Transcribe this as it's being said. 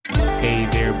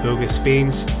Bogus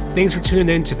Fiends. Thanks for tuning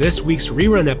in to this week's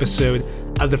rerun episode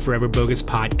of the Forever Bogus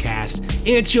podcast. And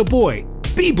it's your boy,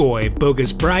 B-Boy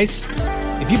Bogus Bryce.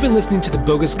 If you've been listening to the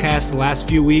Bogus Cast the last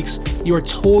few weeks, you are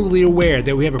totally aware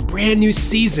that we have a brand new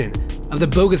season of the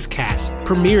Bogus Cast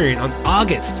premiering on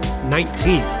August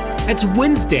 19th. That's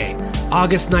Wednesday,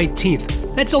 August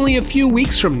 19th. That's only a few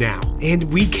weeks from now, and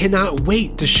we cannot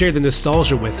wait to share the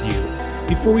nostalgia with you.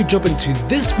 Before we jump into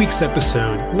this week's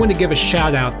episode, we want to give a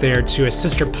shout out there to a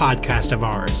sister podcast of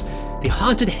ours, the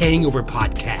Haunted Hangover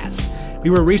podcast. We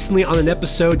were recently on an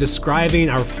episode describing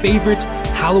our favorite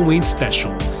Halloween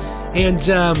special. And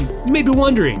you may be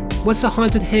wondering, what's the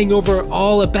Haunted Hangover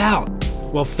all about?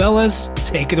 Well, fellas,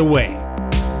 take it away.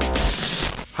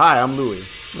 Hi, I'm Louie.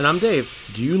 And I'm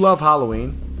Dave. Do you love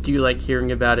Halloween? Do you like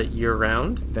hearing about it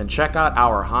year-round? Then check out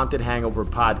our Haunted Hangover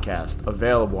podcast,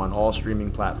 available on all streaming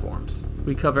platforms.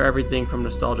 We cover everything from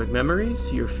nostalgic memories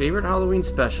to your favorite Halloween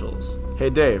specials. Hey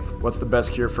Dave, what's the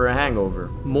best cure for a hangover?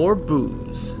 More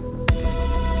booze.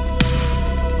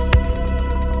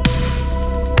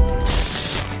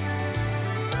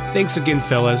 Thanks again,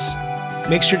 fellas.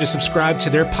 Make sure to subscribe to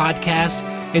their podcast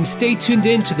and stay tuned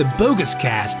in to the Bogus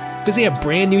Cast because they have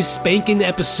brand new spanking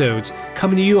episodes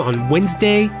coming to you on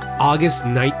Wednesday, August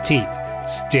 19th.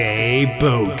 Stay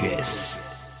bogus.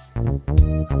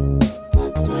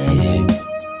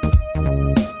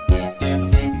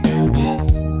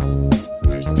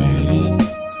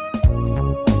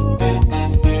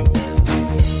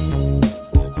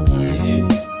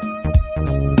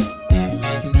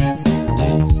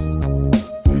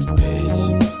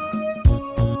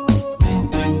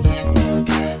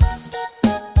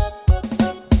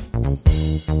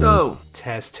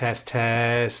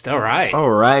 Test. All right.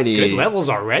 Alrighty. Good levels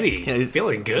already.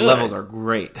 Feeling good. The levels are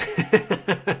great.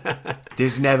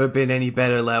 There's never been any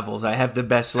better levels. I have the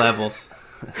best levels.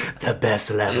 The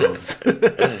best levels.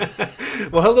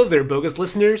 Well, hello there, Bogus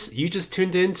listeners. You just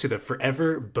tuned in to the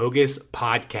Forever Bogus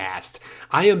podcast.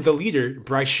 I am the leader,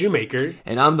 Bryce Shoemaker.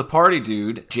 And I'm the party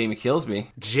dude, Jamie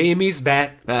Kilsby. Jamie's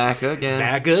back. Back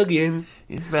again.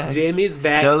 He's back. Jamie's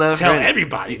back. Tell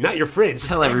everybody, not your friends.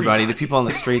 Tell everybody, the people on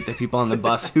the street, the people on the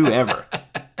bus, whoever.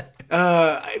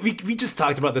 We just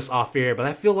talked about this off air, but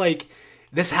I feel like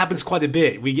this happens quite a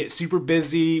bit. We get super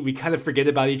busy. We kind of forget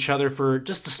about each other for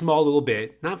just a small little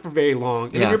bit, not for very long,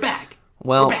 and then you're back.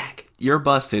 Well, we're back. You're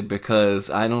busted because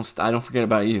I don't forget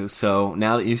about you. So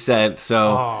now that you said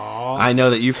so, Aww. I know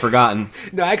that you've forgotten.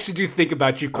 No, I actually do think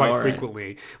about you quite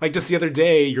frequently. Like just the other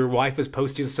day, your wife was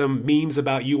posting some memes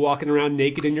about you walking around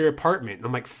naked in your apartment. And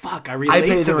I'm like, fuck, I relate to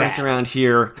that. I pay the rent around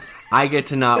here. I get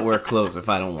to not wear clothes if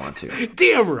I don't want to.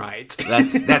 Damn right.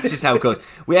 That's just how it goes.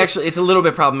 It's a little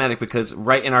bit problematic because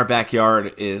right in our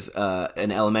backyard is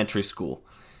an elementary school.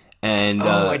 And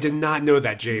I did not know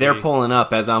that, Jamie. They're pulling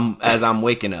up as I'm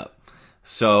waking up.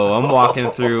 So I'm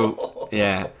walking through,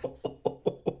 yeah.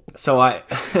 So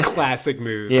classic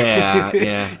move.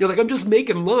 Yeah. You're like, I'm just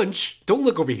making lunch. Don't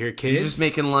look over here, kids. You're just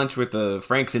making lunch with the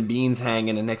Franks and beans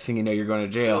hanging, and next thing you know, you're going to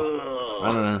jail.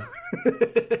 I don't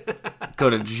know.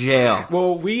 Go to jail.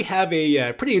 Well, we have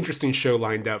a pretty interesting show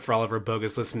lined up for all of our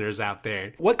bogus listeners out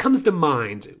there. What comes to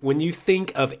mind when you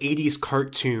think of 80s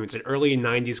cartoons and early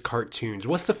 90s cartoons?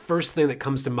 What's the first thing that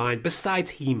comes to mind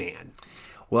besides He-Man?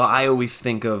 Well, I always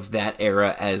think of that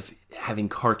era as having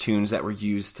cartoons that were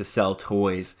used to sell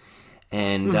toys.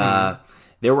 And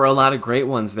there were a lot of great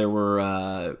ones. There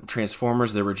were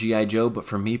Transformers, there were G.I. Joe. But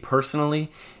for me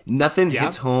personally, nothing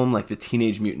hits home like the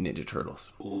Teenage Mutant Ninja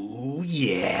Turtles. Ooh,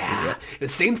 yeah. The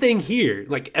same thing here.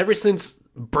 Like, ever since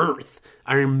birth,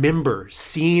 I remember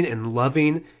seeing and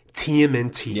loving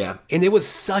TMNT. Yeah. And it was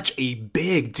such a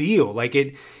big deal. Like,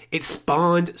 it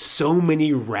spawned so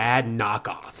many rad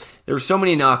knockoffs. There were so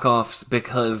many knockoffs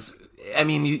because, I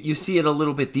mean, you see it a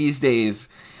little bit these days,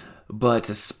 but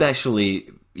especially,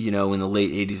 in the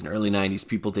late 80s and early 90s,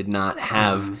 people did not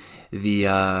have the,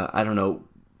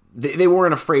 they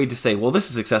weren't afraid to say, well, this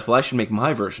is successful, I should make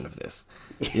my version of this.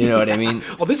 You know what I mean?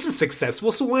 Well, this is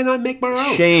successful, so why not make my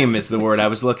own? Shame is the word I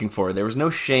was looking for. There was no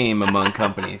shame among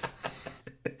companies.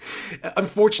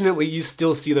 Unfortunately, you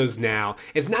still see those now.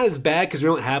 It's not as bad because we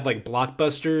don't have like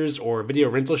Blockbusters or video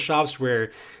rental shops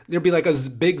where there'll be like a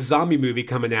big zombie movie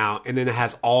coming out and then it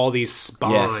has all these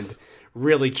spawned,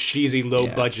 really cheesy, low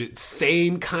budget,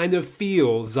 same kind of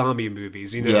feel zombie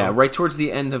movies, Yeah, right towards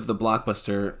the end of the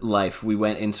Blockbuster life, we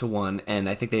went into one and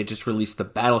I think they had just released the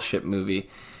Battleship movie.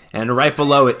 And right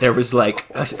below it, there was like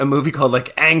a movie called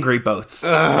like Angry Boats.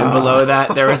 And below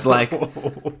that, there was like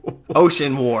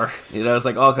Ocean War. It's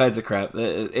like all kinds of crap.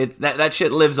 That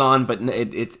shit lives on, but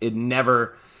it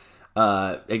never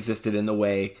existed in the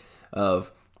way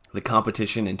of the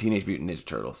competition, and Teenage Mutant Ninja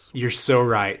Turtles. You're so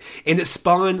right. And it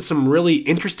spawned some really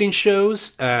interesting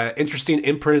shows, interesting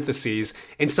in parentheses,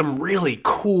 and some really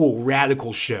cool,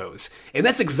 radical shows. And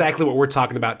that's exactly what we're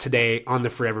talking about today on the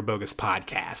Forever Bogus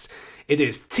podcast. It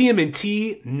is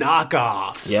TMNT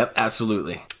knockoffs. Yep,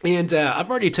 absolutely. And I've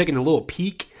already taken a little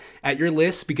peek at your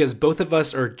list because both of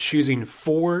us are choosing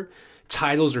 4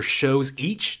 titles or shows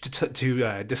each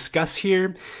to discuss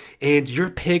here, and your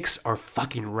picks are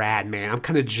fucking rad, man. I'm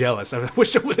kind of jealous. I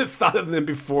wish I would have thought of them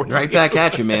before. Right back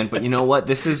at you, man. But you know what?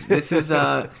 This is.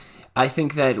 I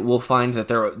think that we'll find that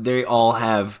they all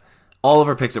have, all of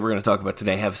our picks that we're going to talk about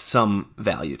today have some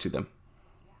value to them.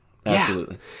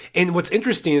 Absolutely. Yeah. And what's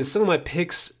interesting is some of my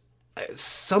picks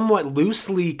somewhat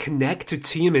loosely connect to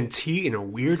TMNT in a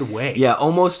weird way. Yeah,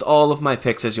 almost all of my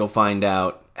picks, as you'll find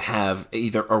out, have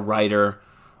either a writer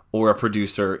or a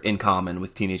producer in common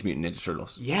with Teenage Mutant Ninja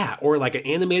Turtles. Yeah, or like an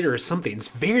animator or something. It's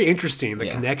very interesting, the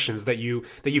connections that you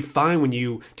find when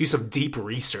you do some deep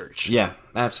research. Yeah,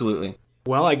 absolutely.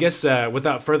 Well, I guess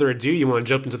without further ado, you want to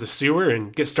jump into the sewer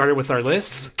and get started with our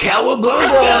lists? Cowabunga!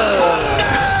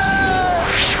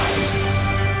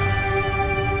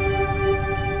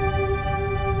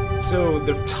 So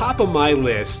the top of my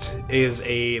list is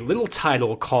a little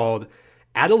title called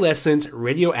Adolescent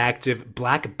Radioactive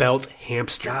Black Belt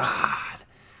Hamsters. God.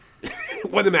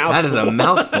 What a mouthful. That is a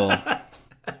mouthful.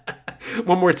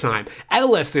 One more time.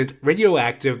 Adolescent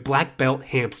Radioactive Black Belt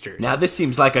Hamsters. Now this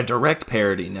seems like a direct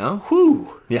parody, no?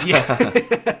 Whew. Yeah.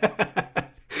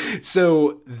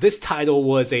 So this title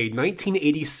was a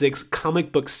 1986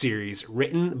 comic book series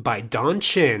written by Don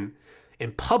Chen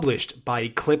and published by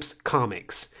Eclipse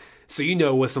Comics. So you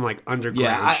know, with some like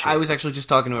underground shit. I was actually just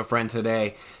talking to a friend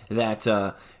today that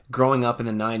growing up in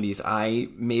the 90s, I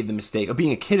made the mistake of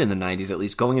being a kid in the 90s, at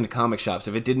least, going into comic shops.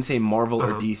 If it didn't say Marvel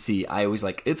or DC, I was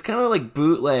like, it's kind of like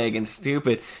bootleg and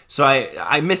stupid. So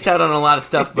I missed out on a lot of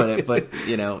stuff, but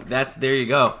you know, there you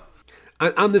go.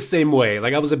 I'm the same way.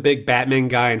 Like, I was a big Batman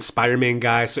guy and Spider-Man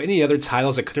guy, so any other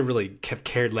titles I could have really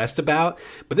cared less about.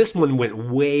 But this one went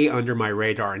way under my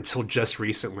radar until just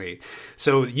recently.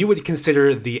 So you would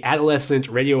consider the Adolescent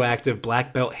Radioactive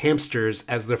Black Belt Hamsters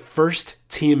as the first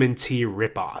TMNT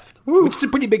ripoff, which is a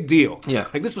pretty big deal. Yeah.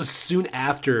 Like, this was soon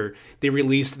after they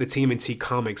released the TMNT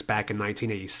comics back in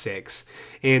 1986.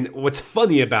 And what's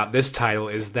funny about this title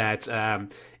is that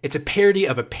it's a parody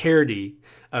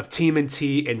of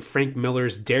TMNT and Frank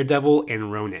Miller's Daredevil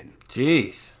and Ronin.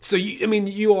 Jeez. So,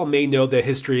 you all may know the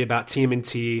history about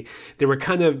TMNT. They were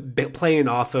kind of playing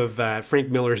off of Frank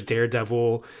Miller's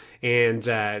Daredevil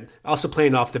and also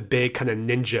playing off the big kind of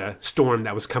ninja storm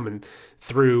that was coming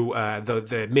through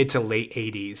the mid to late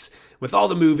 80s. With all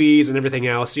the movies and everything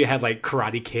else, you had like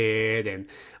Karate Kid and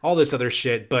all this other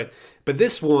shit. But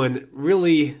this one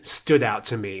really stood out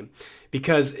to me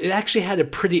because it actually had a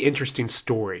pretty interesting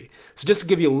story. So just to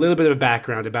give you a little bit of a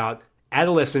background about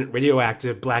Adolescent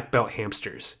Radioactive Black Belt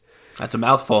Hamsters. That's a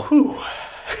mouthful. Whew.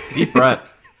 Deep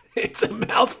breath. It's a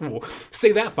mouthful.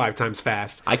 Say that 5 times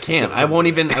fast. I can't. I won't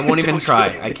even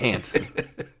try. I can't.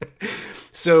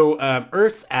 So,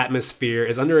 Earth's atmosphere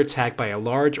is under attack by a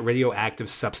large radioactive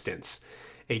substance.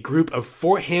 A group of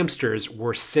 4 hamsters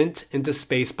were sent into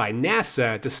space by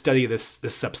NASA to study this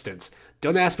substance.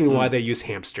 Don't ask me why they use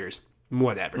hamsters.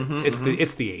 Whatever. It's the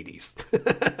 80s.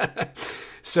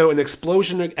 So an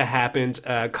explosion happened,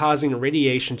 causing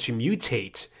radiation to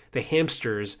mutate the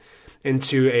hamsters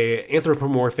into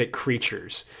anthropomorphic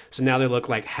creatures. So now they look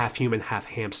like half human, half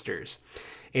hamsters.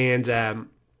 And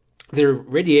their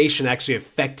radiation actually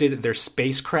affected their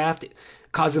spacecraft,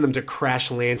 causing them to crash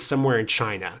land somewhere in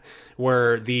China,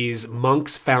 where these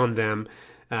monks found them.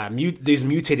 These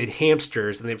mutated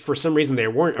hamsters, and for some reason they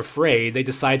weren't afraid. They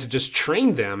decided to just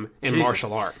train them in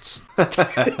martial arts.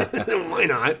 Why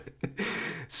not?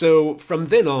 So from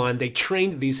then on, they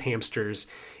trained these hamsters,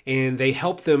 and they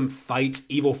helped them fight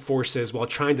evil forces while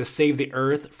trying to save the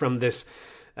Earth from this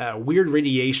weird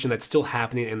radiation that's still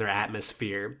happening in their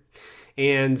atmosphere.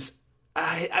 And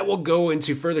I will go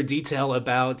into further detail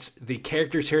about the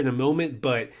characters here in a moment,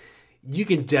 but you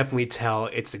can definitely tell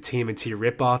it's a TMNT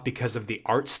ripoff because of the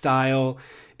art style,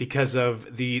 because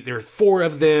of there are 4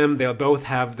 of them. They'll both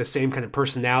have the same kind of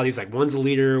personalities. Like, one's a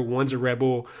leader, one's a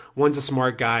rebel, one's a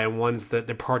smart guy, and one's the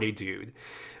party dude.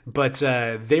 But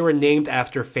they were named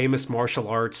after famous martial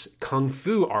arts kung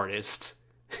fu artists.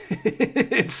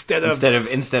 instead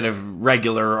of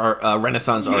regular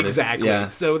Renaissance artists. Exactly. Yeah.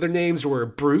 So their names were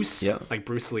Bruce, like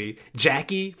Bruce Lee,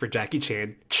 Jackie for Jackie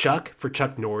Chan, Chuck for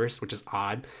Chuck Norris, which is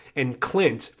odd, and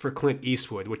Clint for Clint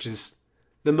Eastwood, which is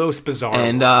the most bizarre.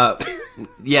 And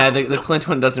the Clint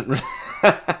one doesn't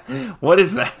What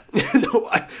is that? No,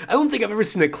 I don't think I've ever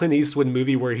seen a Clint Eastwood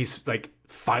movie where he's like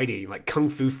fighting, like kung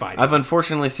fu fighting. I've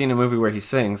unfortunately seen a movie where he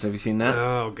sings. Have you seen that?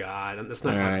 Oh God, let's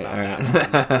not All talk right, about that.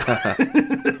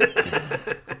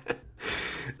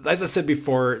 As I said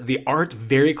before, the art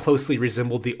very closely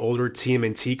resembled the older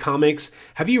TMNT comics.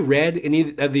 Have you read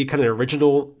any of the kind of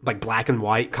original, like black and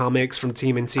white comics from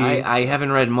TMNT? I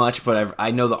haven't read much, but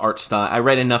I know the art style. I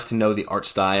read enough to know the art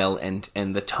style and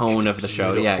the tone of the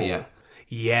show. Beautiful. Yeah.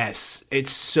 Yes,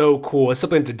 it's so cool. It's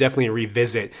something to definitely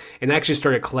revisit. And I actually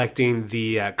started collecting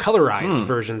the colorized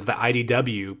versions that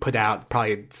IDW put out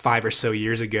probably 5 or so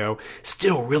years ago.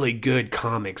 Still really good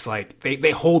comics. Like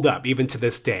they hold up even to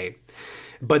this day.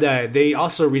 But they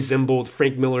also resembled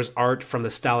Frank Miller's art from the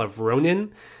style of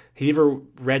Ronin. Have you ever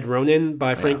read Ronin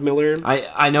by Frank Miller?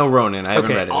 I know Ronin. I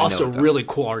haven't read it. Also really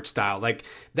cool art style. Like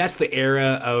that's the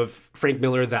era of Frank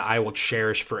Miller that I will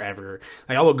cherish forever.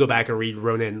 Like I will go back and read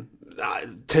Ronin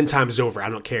 10 times over. I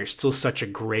don't care. It's still such a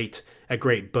great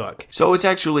book. So it's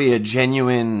actually a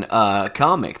genuine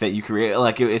comic that you create.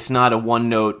 Like it's not a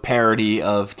one-note parody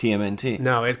of TMNT.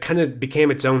 No, it kind of became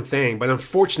its own thing. But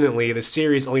unfortunately, the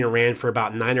series only ran for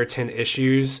about 9 or 10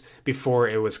 issues before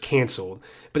it was canceled.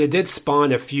 But it did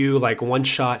spawn a few like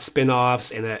one-shot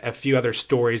spin-offs and a few other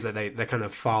stories that kind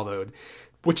of followed,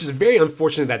 which is very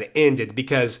unfortunate that it ended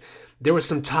because there was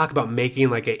some talk about making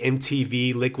like a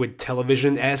MTV Liquid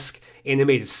Television-esque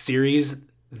animated series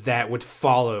that would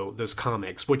follow those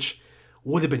comics, which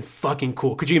would have been fucking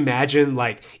cool. Could you imagine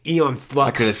like Eon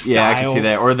Flux style I could see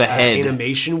that. Or the head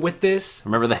animation with this?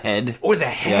 Remember the head? Or the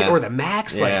head or the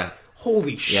Max? Yeah. Like,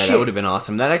 holy shit. Yeah, that would have been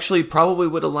awesome. That actually probably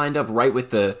would have lined up right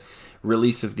with the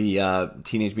release of the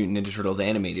Teenage Mutant Ninja Turtles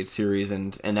animated series,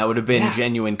 and that would have been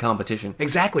genuine competition.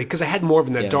 Exactly, because I had more of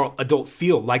an adult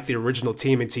feel like the original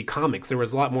TMNT comics. There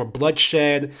was a lot more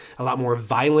bloodshed, a lot more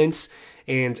violence,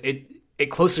 and it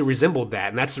closely resembled that,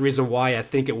 and that's the reason why I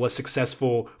think it was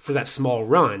successful for that small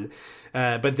run.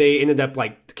 But they ended up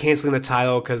like canceling the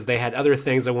title because they had other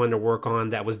things they wanted to work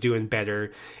on that was doing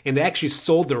better, and they actually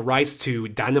sold the rights to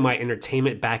Dynamite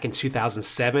Entertainment back in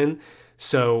 2007.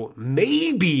 So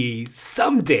maybe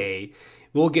someday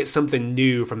we'll get something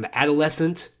new from the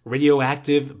adolescent,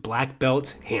 radioactive, black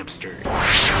belt hamster.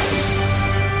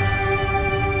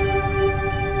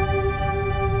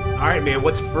 All right, man,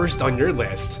 what's first on your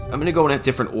list? I'm going to go in a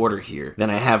different order here than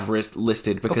I have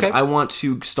listed because Okay. I want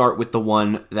to start with the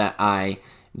one that I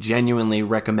genuinely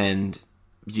recommend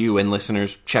you and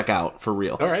listeners check out for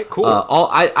real. All right, cool.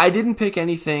 I didn't pick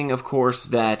anything, of course,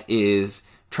 that is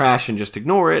trash and just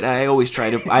ignore it. I always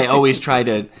try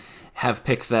to have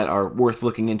picks that are worth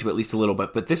looking into at least a little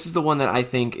bit. But this is the one that I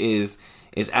think is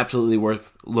absolutely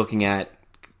worth looking at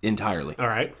entirely. All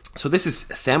right. So this is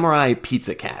Samurai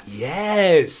Pizza Cats.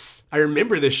 Yes, I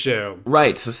remember this show.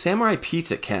 Right, so Samurai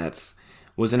Pizza Cats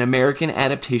was an American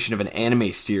adaptation of an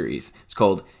anime series. It's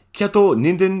called Kyoto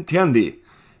Ninden Tiandi,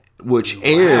 which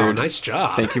aired... Wow, nice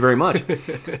job. Thank you very much.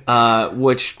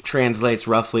 Which translates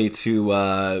roughly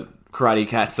to Karate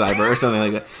Cat Cyber or something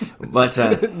like that. But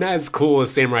Not as cool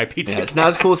as Samurai Pizza. it's not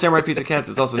as cool as Samurai Pizza Cats.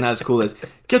 It's also not as cool as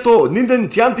Kyoto Ninden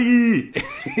Tiandi.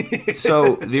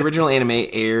 So the original anime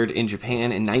aired in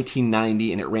Japan in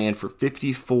 1990, and it ran for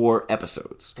 54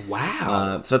 episodes.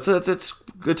 Wow. So it's a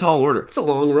good tall order. It's a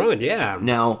long run, yeah.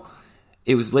 Now,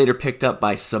 it was later picked up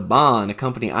by Saban, a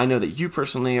company I know that you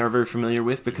personally are very familiar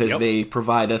with because they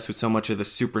provide us with so much of the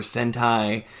Super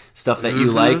Sentai stuff that you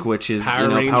like, which is Power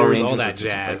Rangers, all that and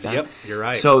stuff jazz. like that. Yep, you're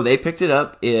right. So they picked it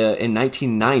up in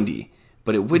 1990,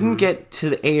 but it wouldn't get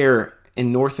to the air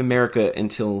in North America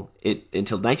until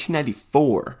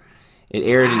 1994. It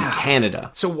aired in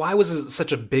Canada. So why was it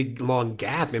such a big, long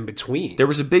gap in between? There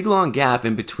was a big, long gap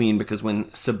in between because when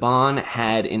Saban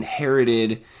had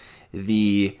inherited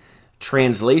the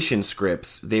translation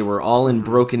scripts, they were all in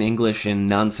broken English and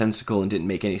nonsensical and didn't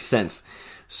make any sense.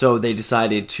 So they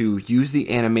decided to use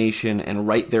the animation and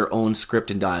write their own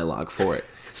script and dialogue for it.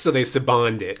 So they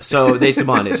Sabaned it. So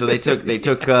they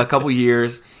took a couple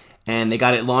years and they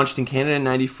got it launched in Canada in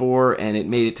 94 and it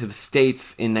made it to the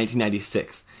States in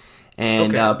 1996.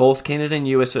 And both Canada and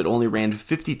US it only ran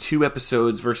 52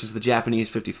 episodes versus the Japanese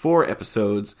 54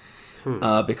 episodes.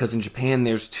 Because in Japan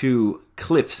there's 2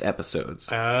 Clips episodes.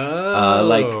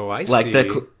 I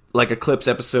see. Like a Clips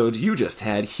episode you just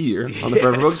had here on the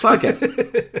Forever Books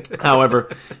podcast. However,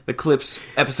 the Clips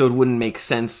episode wouldn't make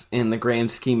sense in the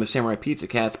grand scheme of Samurai Pizza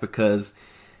Cats because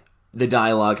the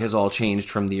dialogue has all changed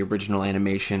from the original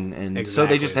animation, and so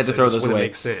they just had to throw those away.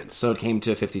 Make sense. So it came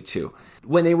to 52.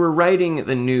 When they were writing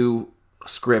the new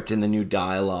script and the new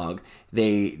dialogue,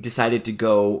 they decided to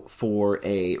go for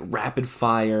a rapid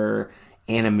fire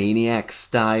Animaniac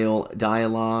style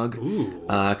dialogue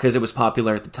because it was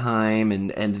popular at the time,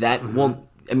 and that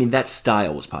that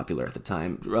style was popular at the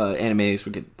time. Animes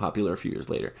would get popular a few years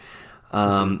later.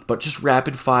 But just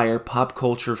rapid fire, pop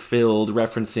culture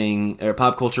referencing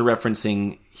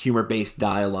humor-based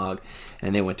dialogue,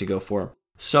 and they went to go for it.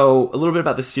 So, a little bit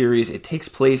about the series. It takes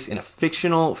place in a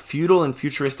fictional, feudal, and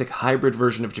futuristic hybrid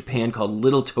version of Japan called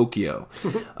Little Tokyo,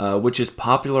 which is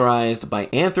popularized by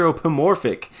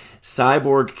anthropomorphic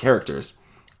cyborg characters.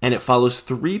 And it follows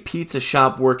 3 pizza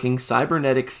shop working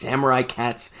cybernetic samurai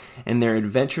cats and their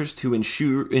adventures to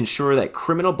ensure that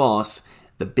criminal boss,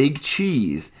 the Big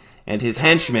Cheese, and his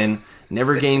henchmen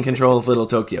never gain control of Little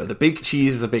Tokyo. The Big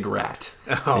Cheese is a big rat,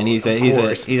 and he's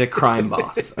a crime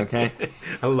boss. Okay,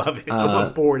 I love it. I'm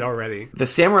on board already. The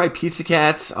samurai pizza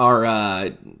cats are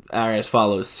as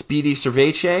follows: Speedy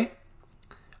Cervece,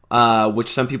 which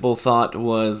some people thought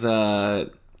was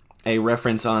a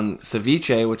reference on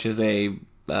ceviche, which is a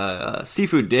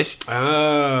seafood dish.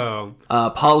 Oh,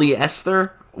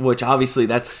 Polyester, which obviously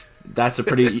that's a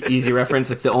pretty easy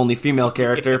reference. It's the only female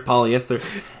character, yes.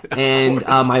 Polyester. And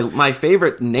my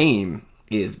favorite name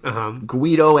is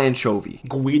Guido Anchovy.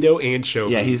 Guido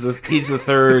Anchovy. Yeah, he's the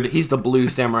third. He's the blue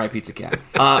samurai pizza cat.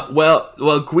 Well,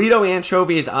 Guido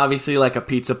Anchovy is obviously like a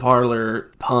pizza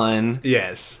parlor pun.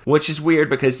 Yes. Which is weird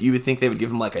because you would think they would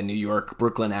give him like a New York,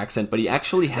 Brooklyn accent, but he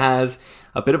actually has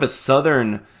a bit of a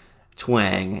southern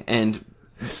twang, and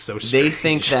so they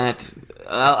think that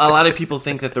a lot of people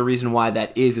think that the reason why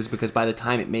that is because by the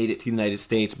time it made it to the United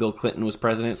States, Bill Clinton was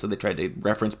president, so they tried to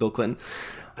reference Bill Clinton.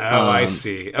 Oh, I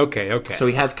see. Okay. So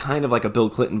he has kind of like a Bill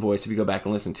Clinton voice if you go back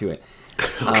and listen to it.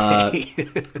 Okay.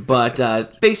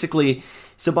 But basically,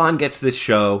 Saban gets this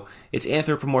show. It's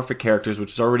anthropomorphic characters,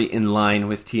 which is already in line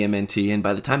with TMNT, and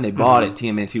by the time they bought it,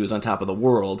 TMNT was on top of the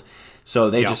world. So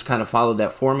they just kind of followed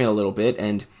that formula a little bit,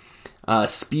 and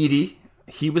Speedy,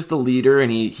 he was the leader,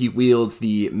 and he wields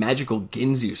the magical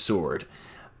Ginzu sword.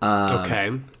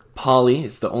 Okay. Polly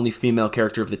is the only female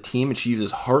character of the team, and she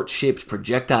uses heart-shaped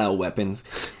projectile weapons,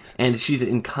 and she's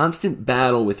in constant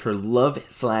battle with her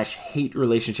love/hate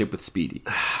relationship with Speedy,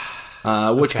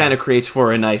 which kind of creates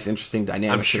for a nice, interesting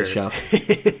dynamic to the show.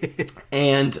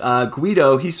 And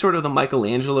Guido, he's sort of the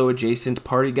Michelangelo-adjacent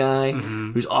party guy,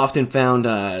 who's often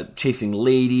found chasing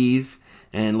ladies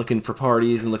and looking for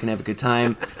parties and looking to have a good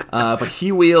time. But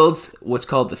he wields what's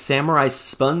called the Samurai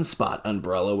Spun Spot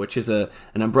umbrella, which is an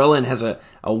umbrella and has a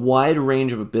wide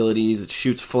range of abilities. It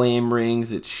shoots flame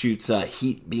rings, it shoots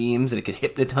heat beams, and it can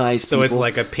hypnotize people. So it's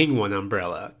like a penguin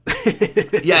umbrella.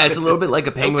 Yeah, it's a little bit like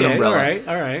a penguin umbrella.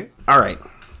 All right.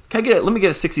 Let me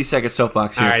get a 60-second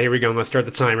soapbox here. All right, here we go. Let's start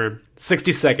the timer.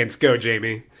 60 seconds. Go,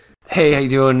 Jamie. Hey, how you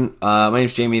doing? My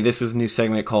name's Jamie. This is a new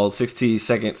segment called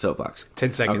 60-Second Soapbox.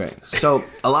 10 seconds. Okay, so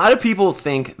a lot of people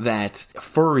think that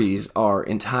furries are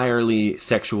entirely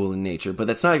sexual in nature, but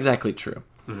that's not exactly true.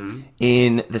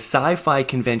 In the sci-fi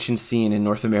convention scene in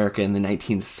North America in the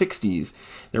 1960s,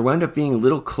 there wound up being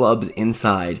little clubs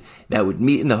inside that would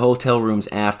meet in the hotel rooms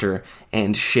after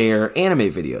and share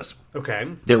anime videos. Okay.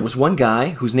 There was one guy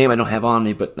whose name I don't have on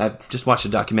me, but I've just watched a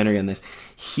documentary on this.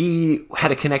 He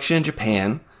had a connection in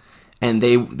Japan, and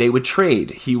they would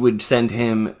trade. He would send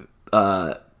him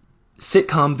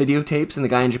sitcom videotapes, and the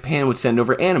guy in Japan would send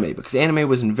over anime, because anime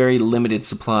was in very limited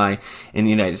supply in the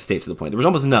United States at the point. There was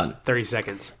almost none. 30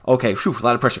 seconds. Okay, a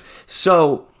lot of pressure.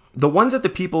 So the ones that the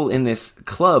people in this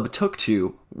club took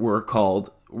to were called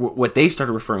what they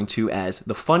started referring to as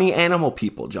the funny animal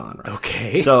people genre.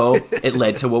 Okay. So it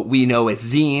led to what we know as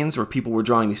zines, where people were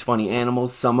drawing these funny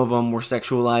animals. Some of them were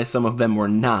sexualized, some of them were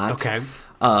not. Okay.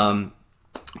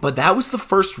 But that was the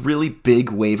first really big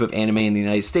wave of anime in the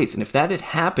United States. And if that had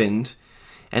happened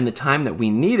and the time that we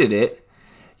needed it,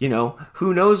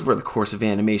 who knows where the course of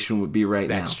animation would be right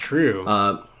now. That's true.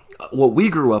 What we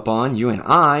grew up on, you and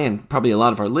I, and probably a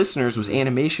lot of our listeners, was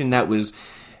animation that was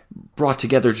brought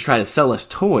together to try to sell us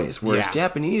toys, whereas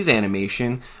Japanese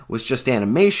animation was just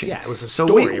animation. Yeah, it was a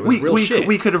story. It was real shit.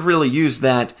 We could have really used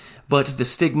that, but the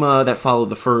stigma that followed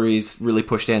the furries really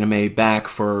pushed anime back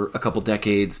for a couple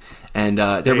decades, and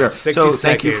there we are. So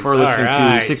thank you for listening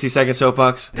to 60 Second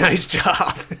Soapbox. Nice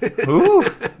job. Ooh,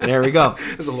 there we go.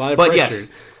 There's a lot of pressure.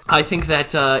 Yes, I think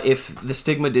that if the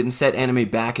stigma didn't set anime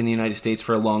back in the United States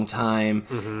for a long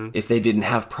time, if they didn't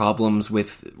have problems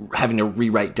with having to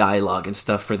rewrite dialogue and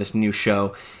stuff for this new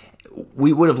show,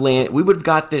 we would have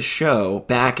got this show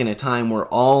back in a time where not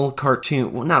all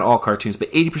cartoons,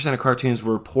 but 80% of cartoons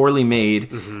were poorly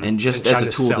made and just as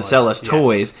a tool to sell us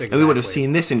toys. Exactly. And we would have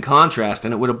seen this in contrast,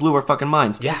 and it would have blew our fucking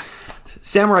minds. Yeah.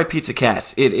 Samurai Pizza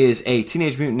Cats. It is a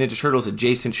Teenage Mutant Ninja Turtles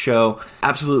adjacent show.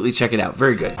 Absolutely check it out.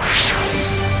 Very good.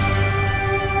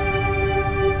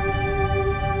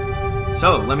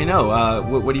 So, let me know.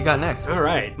 What do you got next? All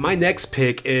right. My next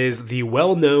pick is the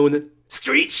well-known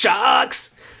Street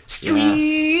Sharks.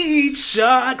 Street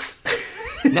Sharks.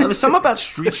 Now, there's something about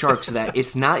Street Sharks that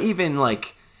it's not even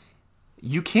like...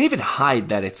 You can't even hide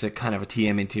that it's a kind of a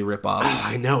TMNT ripoff. Oh,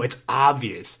 I know. It's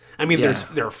obvious. I mean, Yeah.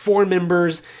 there are 4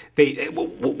 members.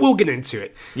 We'll get into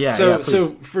it. Yeah, So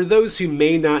please. for those who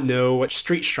may not know what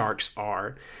Street Sharks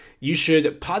are, you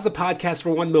should pause the podcast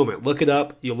for one moment. Look it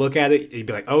up. You'll look at it. You'll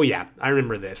be like, oh, yeah, I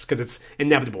remember this. Because it's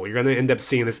inevitable. You're going to end up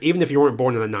seeing this even if you weren't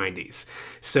born in the 90s.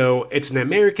 So it's an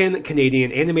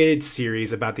American-Canadian animated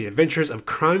series about the adventures of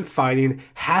crime-fighting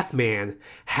half-man,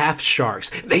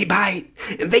 half-sharks. They bite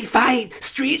and they fight.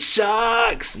 Street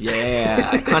Sharks.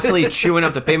 Yeah, constantly chewing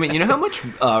up the pavement. You know how much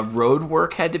road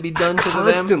work had to be done to them?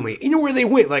 Constantly. You know where they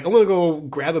went? Like, I'm going to go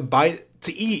grab a bite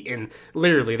to eat, and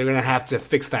literally they're going to have to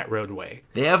fix that roadway.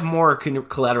 They have more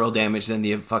collateral damage than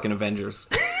the fucking Avengers.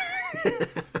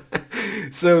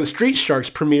 So Street Sharks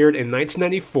premiered in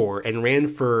 1994 and ran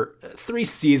for 3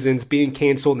 seasons, being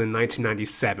canceled in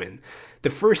 1997. The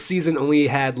first season only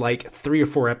had like 3 or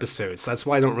 4 episodes, so that's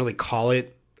why I don't really call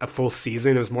it a full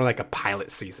season. It was more like a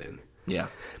pilot season. Yeah.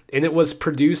 And it was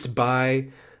produced by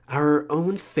our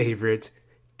own favorite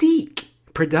Deke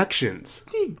Productions.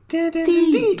 You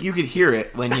could hear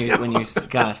it when you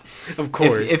gosh. Of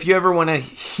course. If you ever want to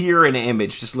hear an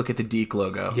image, just look at the Deke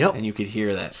logo. Yep. And you could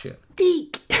hear that shit.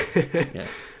 Deke. Yeah.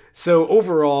 So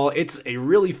overall, it's a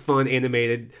really fun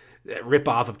animated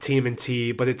ripoff of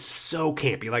TMNT, but it's so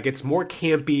campy. Like, it's more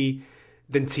campy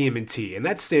than TMNT, and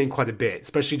that's saying quite a bit,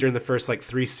 especially during the first like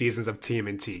 3 seasons of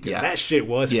TMNT. Yeah. That shit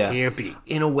was campy.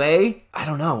 In a way, I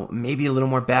don't know, maybe a little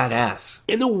more badass.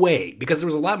 In a way, because there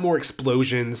was a lot more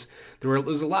explosions. There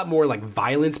was a lot more like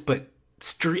violence, but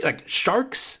like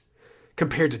sharks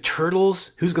compared to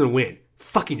turtles, who's gonna win?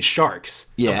 Fucking sharks.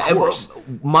 Yeah, of course.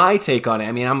 My take on it.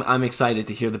 I mean, I'm excited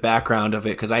to hear the background of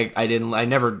it because I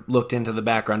never looked into the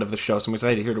background of the show, so I'm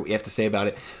excited to hear what you have to say about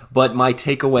it. But my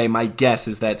takeaway, my guess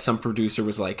is that some producer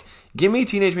was like, "Give me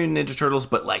Teenage Mutant Ninja Turtles,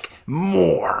 but like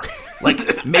more,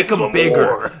 like make them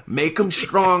bigger, make them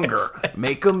stronger,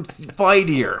 make them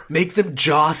fightier, Make them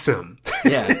jawsome.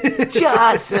 yeah,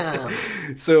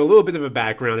 jawsome." So a little bit of a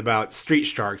background about Street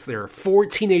Sharks. There are 4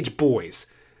 teenage boys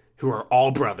who are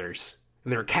all brothers,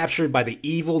 and they're captured by the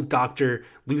evil Dr.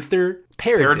 Luther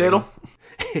Paradiddle,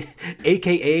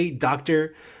 a.k.a.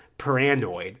 Dr.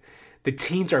 Paranoid. The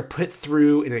teens are put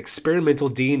through an experimental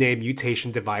DNA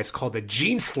mutation device called the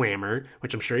Gene Slammer,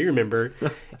 which I'm sure you remember,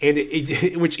 and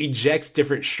which ejects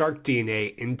different shark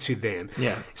DNA into them.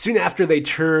 Yeah. Soon after, they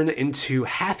turn into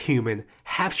half-human,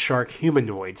 half-shark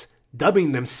humanoids,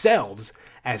 dubbing themselves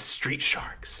as Street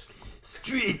Sharks.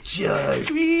 Street Sharks.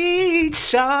 Street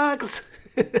Sharks!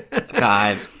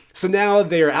 God. So now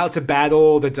they are out to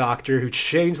battle the Doctor, who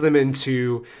changed them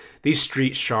into these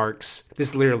Street Sharks.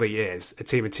 This literally is a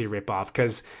TMNT ripoff,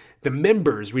 because the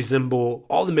members resemble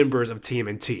all the members of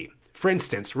TMNT. For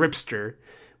instance, Ripster,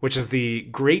 which is the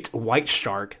great white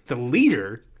shark, the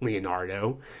leader,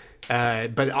 Leonardo,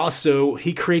 but also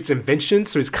he creates inventions,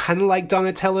 so he's kind of like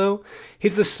Donatello.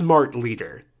 He's the smart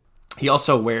leader. He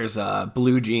also wears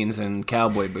blue jeans and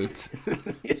cowboy boots.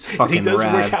 It's fucking He does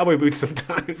rad. wear cowboy boots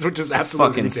sometimes, which is absolutely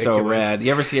Fucking ridiculous. so rad. You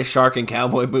ever see a shark in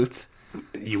cowboy boots?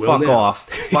 You will Fuck now. off.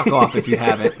 Fuck off if you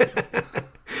haven't.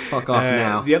 Fuck off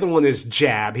now. The other one is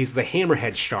Jab. He's the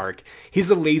hammerhead shark. He's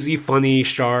the lazy, funny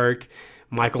shark.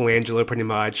 Michelangelo, pretty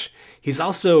much. He's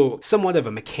also somewhat of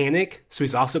a mechanic, so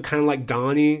he's also kind of like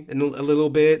Donnie in a little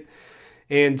bit.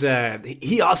 And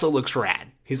he also looks rad.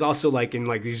 He's also like in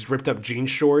like these ripped up jean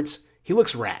shorts. He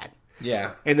looks rad.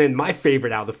 Yeah. And then my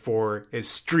favorite out of the 4 is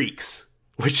Streaks,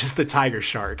 which is the tiger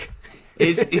shark.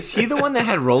 Is he the one that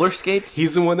had roller skates?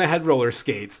 He's the one that had roller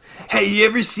skates. Hey, you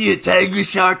ever see a tiger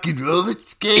shark in roller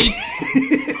skates?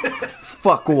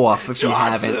 Fuck off if you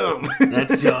Awesome. haven't.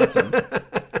 That's awesome.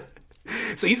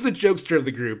 So he's the jokester of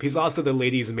the group. He's also the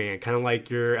ladies' man, kind of like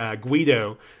your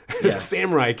Guido, Yeah. the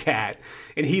samurai cat.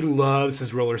 And he loves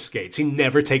his roller skates. He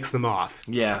never takes them off.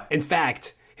 Yeah. In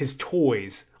fact, his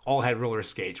toys all had roller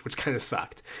skates, which kind of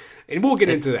sucked. And we'll get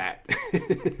into that.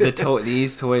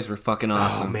 These toys were fucking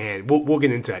awesome. Oh man, we'll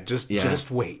get into that. Just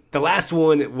wait. The last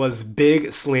one was Big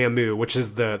Slamu, which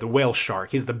is the whale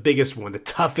shark. He's the biggest one, the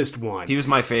toughest one. He was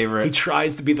my favorite. He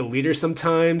tries to be the leader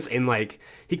sometimes, and like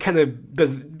he kind of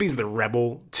he's the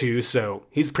rebel too. So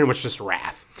he's pretty much just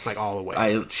wrath, like all the way.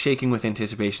 I'm shaking with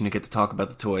anticipation to get to talk about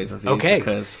the toys of these. Okay,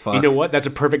 Because fuck. you know what? That's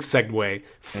a perfect segue.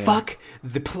 Fuck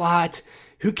the plot.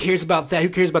 who cares about that? Who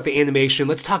cares about the animation?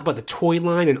 Let's talk about the toy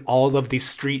line and all of the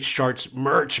Street Sharks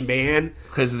merch, man.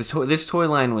 Because this toy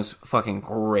line was fucking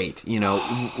great. You know,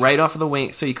 right off of the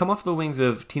wing. So you come off of the wings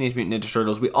of Teenage Mutant Ninja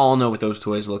Turtles. We all know what those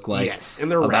toys look like. Yes,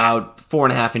 and they're about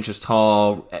 4.5 inches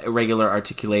tall, regular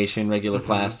articulation, regular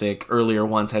plastic. Earlier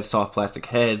ones had soft plastic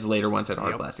heads. Later ones had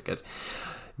hard plastic heads.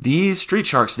 These Street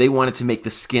Sharks, they wanted to make the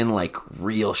skin like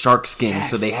real shark skin,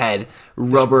 so they had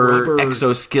rubber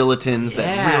exoskeletons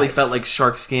that really felt like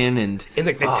shark skin, and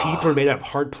like the teeth were made out of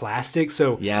hard plastic.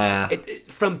 So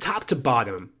from top to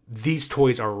bottom, these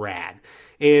toys are rad,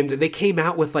 and they came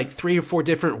out with like 3 or 4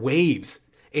 different waves,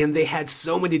 and they had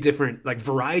so many different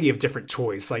variety of different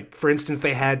toys. Like for instance,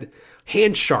 they had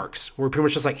hand sharks, were pretty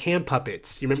much just like hand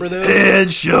puppets. You remember those?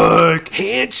 Hand sharks.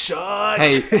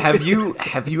 Hey, have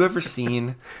you ever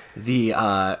seen the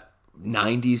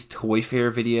 90s Toy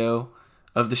Fair video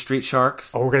of the Street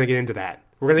Sharks? Oh, we're gonna get into that.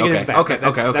 We're gonna get into that. Okay.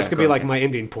 That's gonna be like my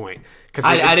ending point. Because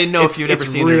I didn't know if you'd ever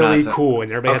seen it or not. It's really cool,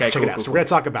 and everybody has to check it out. Cool. So we're gonna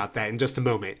talk about that in just a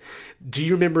moment. Do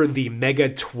you remember the Mega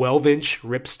 12-inch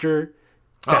Ripster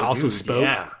that also spoke?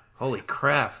 Yeah. Holy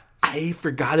crap. I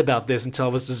forgot about this until I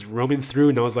was just roaming through,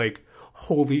 and I was like,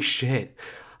 holy shit,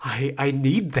 I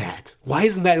need that. Why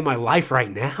isn't that in my life right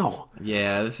now?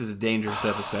 Yeah, this is a dangerous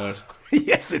episode.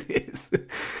 Yes, it is.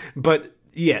 But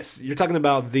yes, you're talking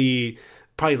about the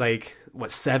probably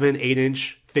 7-8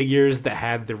 inch figures that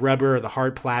had the rubber, the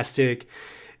hard plastic.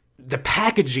 The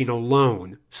packaging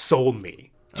alone sold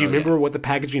me. Do you remember what the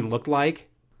packaging looked like?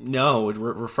 No, it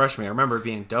refresh me. I remember it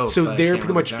being dope. So they're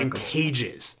pretty much in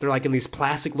cages. They're like in these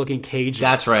plastic-looking cages.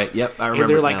 That's right. Yep, I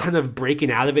remember. And they're kind of breaking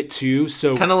out of it too.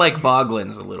 So kind of like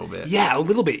Boglins a little bit. Yeah, a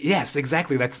little bit. Yes,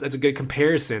 exactly. That's a good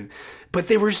comparison. But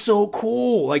they were so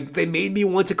cool. Like they made me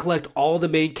want to collect all the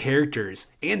main characters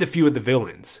and a few of the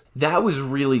villains. That was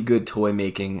really good toy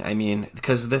making. I mean,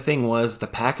 because the thing was, the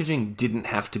packaging didn't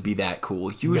have to be that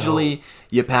cool. Usually,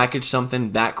 you package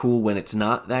something that cool when it's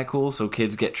not that cool, so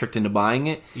kids get tricked into buying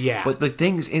it. Yeah. But the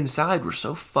things inside were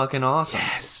so fucking awesome.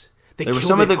 Yes. They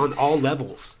killed it on all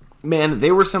levels. Man,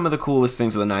 they were some of the coolest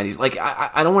things of the 90s. Like,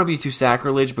 I don't want to be too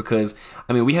sacrilege because,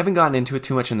 I mean, we haven't gotten into it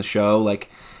too much in the show. Like,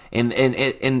 in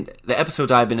the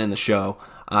episodes I've been in the show,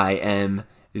 I am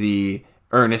the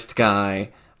earnest guy,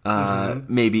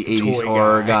 maybe 80s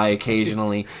horror guy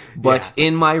occasionally. But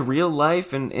in my real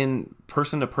life and in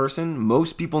person to person,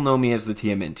 most people know me as the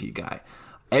TMNT guy.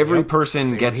 Every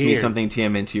person gets me something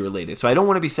TMNT related. So I don't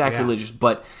want to be sacrilegious,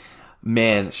 but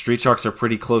man, Street Sharks are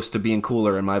pretty close to being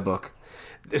cooler in my book.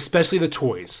 Especially the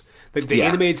toys. The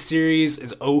animated series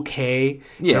is okay.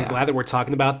 Yeah. I'm glad that we're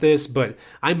talking about this, but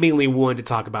I mainly wanted to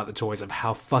talk about the toys of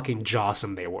how fucking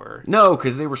jawsome they were. No,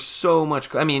 because they were so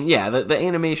much... I mean, yeah, the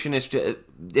animation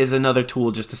is another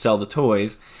tool just to sell the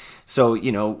toys. So,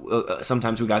 you know,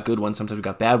 sometimes we got good ones, sometimes we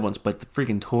got bad ones, but the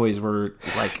freaking toys were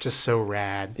like... just so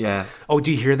rad. Yeah. Oh,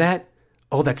 do you hear that?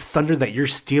 Oh, that's thunder that you're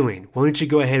stealing. Why don't you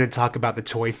go ahead and talk about the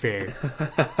Toy Fair?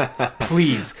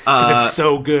 Please, because it's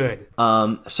so good.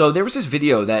 So there was this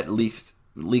video that leaked.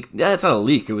 Yeah, it's not a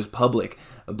leak. It was public.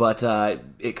 But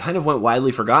it kind of went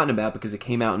widely forgotten about because it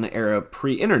came out in an era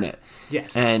pre-internet.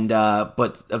 Yes. And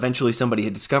but eventually somebody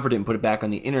had discovered it and put it back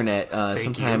on the internet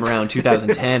sometime around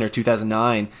 2010 or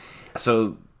 2009.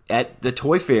 So... at the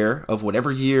Toy Fair of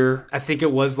whatever year, I think it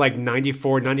was like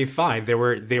 94, 95. They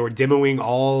were demoing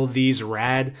all these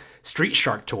rad Street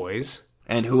Shark toys.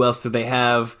 And who else did they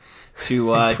have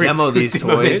to demo these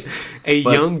toys?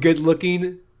 Young,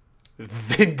 good-looking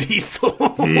Vin Diesel.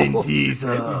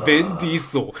 Vin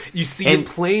Diesel. You see him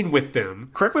playing with them.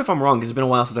 Correct me if I'm wrong, because it's been a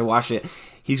while since I watched it.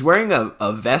 He's wearing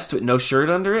a vest with no shirt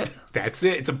under it. That's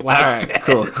it. It's a black vest.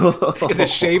 Cool. And a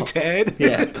shaved head.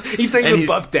 Yeah. He's not even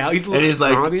buffed out. He's a little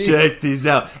scrawny. Like, check these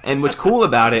out. And what's cool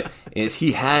about it is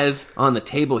he has, on the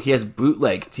table, he has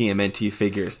bootleg TMNT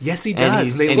figures. Yes, he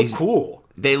does. They look cool.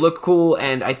 They look cool,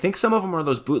 and I think some of them are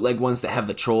those bootleg ones that have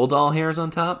the troll doll hairs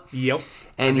on top. Yep.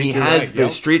 And he has the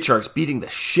Street Sharks beating the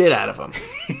shit out of them.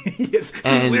 Yes,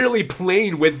 so he's literally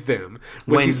playing with them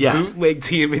with these bootleg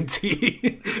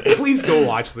TMNT. Please go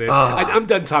watch this. I'm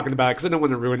done talking about it because I don't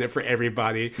want to ruin it for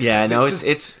everybody. Yeah, no,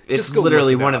 it's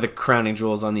literally one of the crowning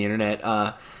jewels on the internet.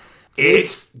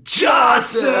 It's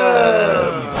Jawsome!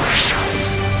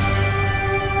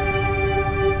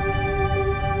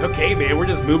 Okay, man, we're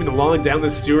just moving along down the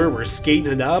sewer. We're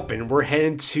skating it up, and we're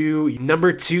heading to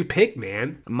number 2 pick,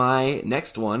 man. My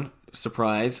next one,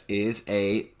 surprise, is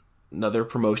another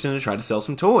promotion to try to sell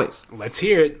some toys. Let's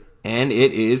hear it. And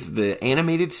it is the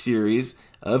animated series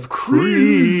of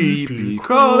creepy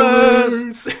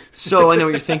crawlers. So I know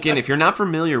what you're thinking. If you're not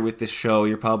familiar with this show,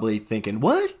 you're probably thinking,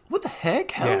 what? What the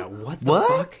heck? Yeah, what the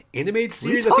fuck? Animated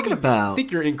series? What are you talking about? I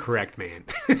think you're incorrect, man.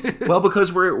 Well,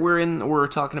 because we're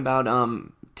talking about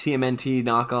TMNT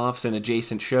knockoffs and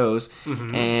adjacent shows,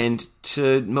 and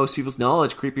to most people's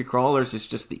knowledge, Creepy Crawlers is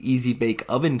just the easy bake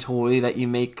oven toy that you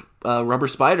make rubber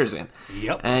spiders in.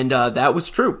 Yep. And that was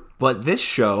true. But this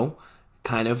show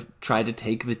kind of tried to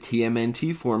take the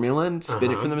TMNT formula and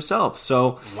spin it for themselves.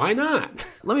 So why not?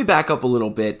 Let me back up a little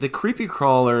bit. The Creepy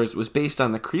Crawlers was based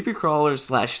on the Creepy Crawlers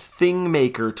 / Thing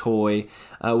Maker toy,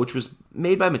 which was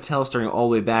made by Mattel starting all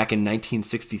the way back in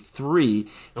 1963. Okay.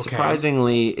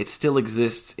 Surprisingly, it still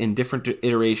exists in different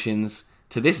iterations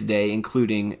to this day,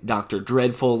 including Dr.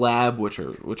 Dreadful Lab, which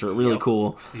are really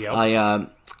cool. Yep. I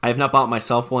have not bought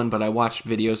myself one, but I watched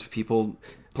videos of people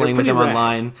playing with them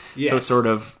online. Yes. So it sort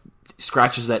of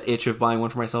scratches that itch of buying one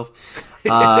for myself.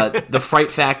 The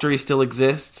Fright Factory still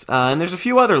exists, and there's a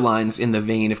few other lines in the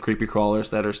vein of Creepy Crawlers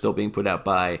that are still being put out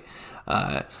by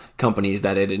companies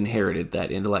that had inherited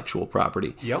that intellectual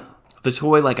property. Yep. The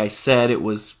toy, like I said, it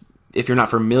was, if you're not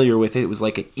familiar with it, it was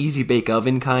like an easy bake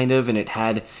oven kind of, and it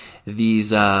had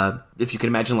these, if you can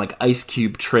imagine, like ice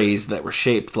cube trays that were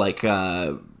shaped like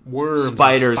worms,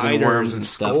 spiders and worms and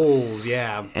stuff. Skulls,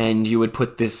 yeah. And you would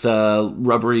put this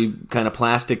rubbery kind of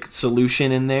plastic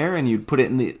solution in there, and you'd put it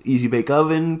in the easy bake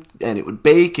oven, and it would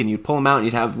bake, and you'd pull them out, and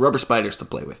you'd have rubber spiders to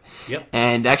play with. Yep.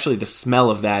 And actually, the smell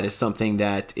of that is something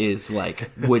that is like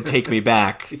would take me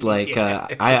back. Like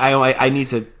I need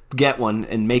to get one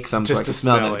and make some just so I can to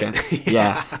smell that again.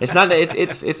 Yeah,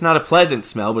 it's not a pleasant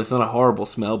smell, but it's not a horrible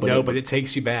smell. But but it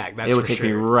takes you back. That's it would take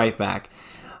me right back.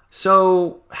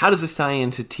 So, how does this tie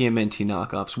into TMNT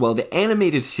knockoffs? Well, the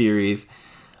animated series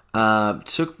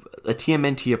took a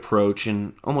TMNT approach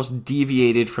and almost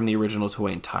deviated from the original toy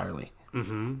entirely.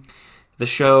 Mm-hmm. The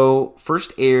show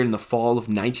first aired in the fall of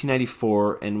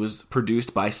 1994 and was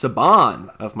produced by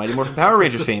Saban of Mighty Morphin Power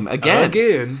Rangers fame.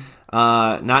 Again.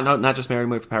 Not just Mighty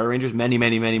Morphin Power Rangers, many,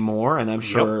 many, many more, and I'm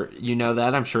sure you know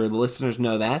that. I'm sure the listeners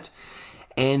know that.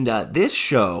 And this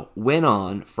show went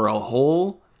on for a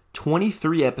whole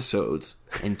 23 episodes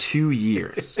in 2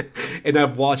 years. And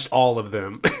I've watched all of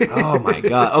them. Oh my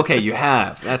god. Okay, you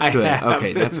have. That's good.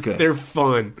 Okay, that's good. They're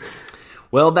fun.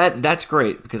 Well, that's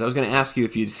great, because I was going to ask you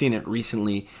if you'd seen it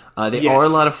recently. They are a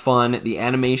lot of fun. The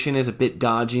animation is a bit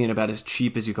dodgy and about as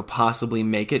cheap as you could possibly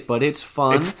make it, but it's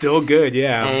fun. It's still good,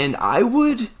 yeah. And I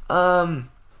would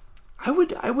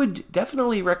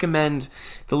definitely recommend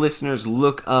the listeners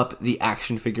look up the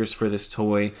action figures for this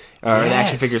toy, or the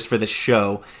action figures for this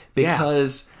show,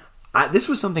 because this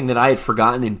was something that I had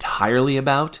forgotten entirely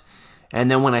about. And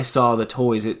then when I saw the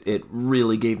toys, it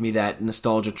really gave me that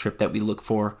nostalgia trip that we look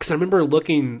for. Because I remember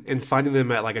looking and finding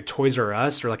them at like a Toys R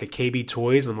Us or like a KB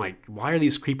Toys. I'm like, why are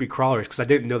these creepy crawlers? Because I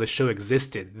didn't know the show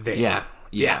existed there.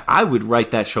 Yeah. I would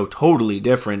write that show totally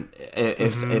different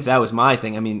if that was my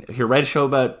thing. I mean, here, write a show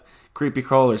about creepy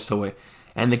crawlers toy.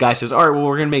 And the guy says, all right, well,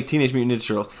 we're going to make Teenage Mutant Ninja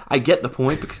Turtles. I get the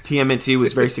point, because TMNT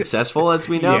was very successful, as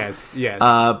we know. Yes.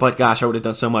 But gosh, I would have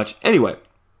done so much. Anyway,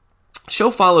 the show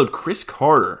followed Chris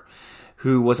Carter,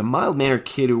 who was a mild-mannered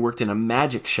kid who worked in a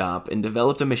magic shop and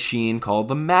developed a machine called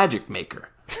the Magic Maker.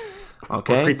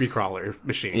 Okay? Or creepy crawler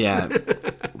machine. Yeah.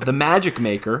 The Magic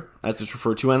Maker, as it's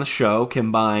referred to on the show,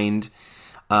 combined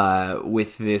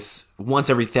with this once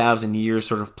every 1,000 years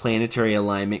sort of planetary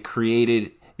alignment,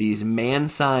 created these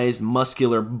man-sized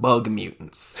muscular bug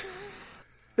mutants.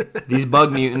 These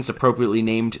bug mutants, appropriately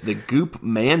named the Goop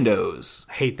Mandos.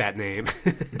 I hate that name.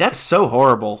 That's so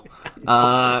horrible. Who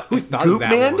thought Goop of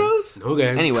that Mandos? One? Okay.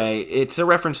 Anyway, it's a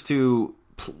reference to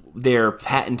their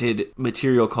patented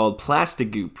material called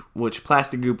Plastigoop, which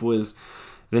Plastigoop was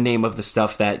the name of the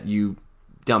stuff that you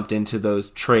dumped into those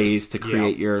trays to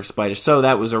create your spiders. So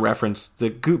that was a reference. The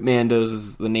Goop Mandos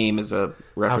is the name is a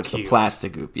reference to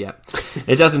Plastigoop. Yeah.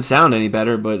 It doesn't sound any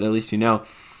better, but at least you know.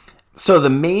 So the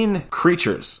main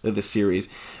creatures of the series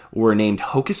were named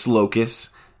Hocus Locus,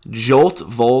 Jolt,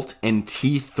 Volt, and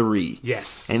T3.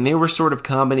 Yes. And they were sort of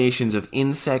combinations of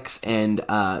insects and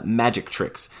magic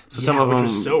tricks. So some of them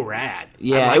was so rad.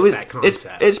 Yeah, I like that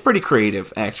concept. It's pretty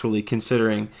creative, actually,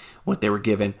 considering what they were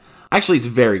given. Actually, it's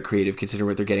very creative considering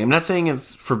what they're getting. I'm not saying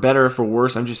it's for better or for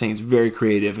worse. I'm just saying it's very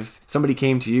creative. If somebody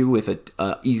came to you with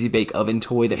a easy bake oven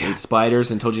toy that made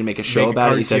spiders and told you to make a show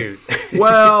about it, you said,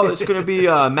 well, it's going to be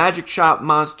magic shop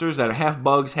monsters that are half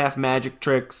bugs, half magic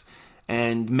tricks,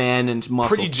 and man and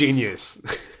muscle. Pretty genius,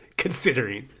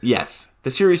 considering. Yes.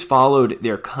 The series followed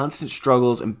their constant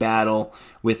struggles and battle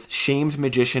with shamed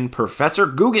magician Professor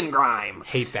Guggengrime.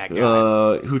 Hate that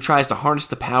guy. Who tries to harness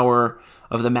the power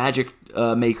of the magic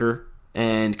maker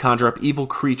and conjure up evil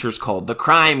creatures called the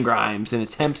Crime Grimes in an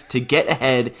attempt to get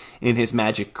ahead in his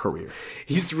magic career.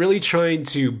 He's really trying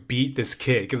to beat this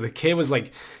kid, because the kid was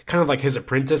like kind of like his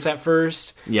apprentice at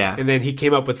first. Yeah. And then he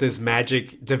came up with this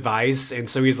magic device, and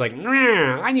so he's like,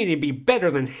 I need to be better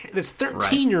than this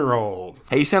 13-year-old.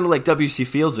 Hey, you sounded like W.C.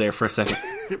 Fields there for a second.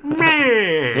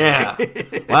 Man. Yeah.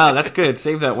 Wow, that's good.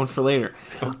 Save that one for later.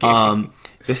 Okay.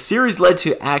 The series led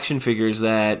to action figures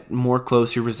that more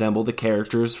closely resembled the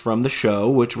characters from the show,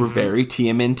 which were very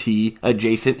TMNT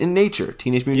adjacent in nature,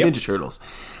 Teenage Mutant Ninja Turtles.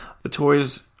 The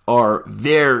toys are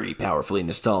very powerfully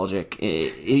nostalgic.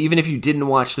 Even if you didn't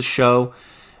watch the show,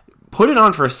 put it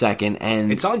on for a second.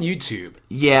 And it's on YouTube.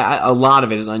 Yeah, a lot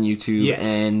of it is on YouTube. Yes.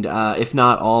 And if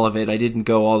not all of it, I didn't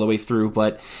go all the way through.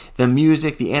 But the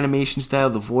music, the animation style,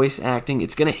 the voice acting,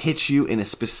 it's going to hit you in a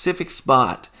specific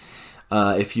spot.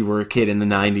 If you were a kid in the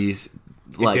 90s,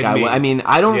 like I mean,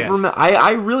 I don't remember.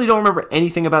 I really don't remember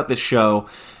anything about this show.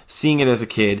 Seeing it as a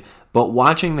kid, but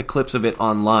watching the clips of it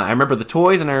online, I remember the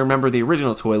toys and I remember the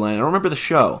original toy line. I don't remember the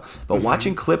show, but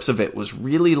watching clips of it was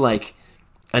really like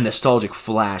a nostalgic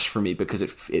flash for me because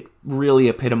it really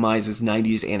epitomizes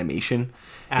 90s animation.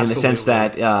 Absolutely. In the sense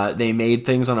that they made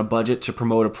things on a budget to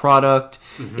promote a product.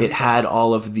 It had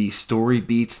all of the story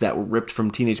beats that were ripped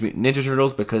from Teenage Mutant Ninja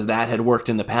Turtles because that had worked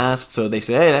in the past. So they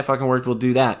said, hey, that fucking worked, we'll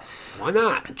do that. Why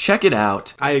not? Check it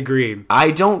out. I agree.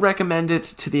 I don't recommend it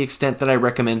to the extent that I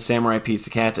recommend Samurai Pizza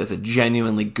Cats as a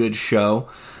genuinely good show.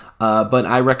 But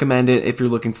I recommend it if you're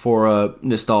looking for a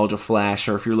nostalgia flash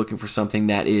or if you're looking for something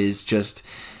that is just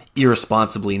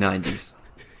irresponsibly 90s.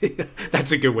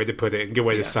 That's a good way to put it, a good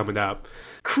way to sum it up.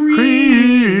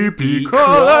 Creepy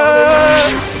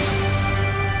Crush!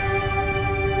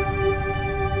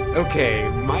 Okay,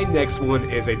 my next one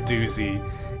is a doozy.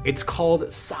 It's called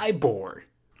Cyboar.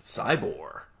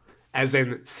 Cyboar. As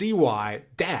in CY-BOAR,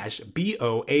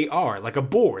 like a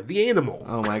boar, the animal.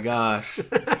 Oh my gosh.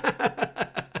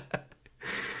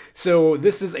 So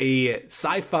this is a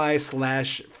sci-fi /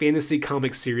 fantasy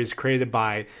comic series created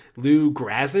by Lou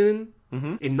Grazin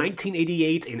in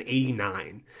 1988 and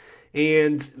 89.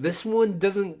 And this one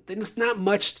there's not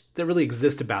much that really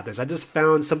exists about this. I just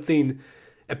found something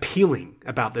appealing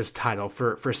about this title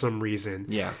for some reason.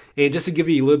 Yeah. And just to give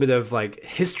you a little bit of like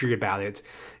history about it,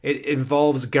 it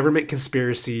involves government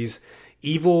conspiracies,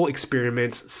 evil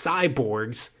experiments,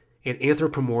 cyborgs, and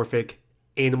anthropomorphic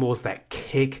animals that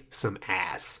kick some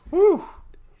ass. Woo.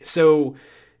 So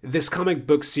this comic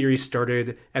book series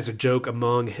started as a joke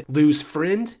among Lou's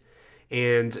friend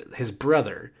and his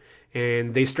brother.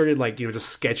 And they started just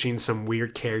sketching some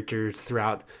weird characters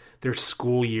throughout their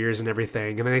school years and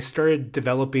everything. And then they started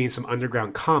developing some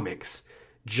underground comics,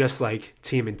 just like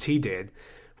TMNT did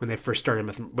when they first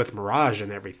started with Mirage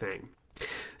and everything.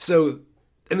 So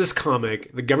in this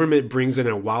comic, the government brings in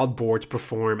a wild boar to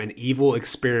perform an evil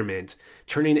experiment,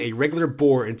 turning a regular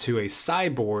boar into a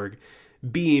cyborg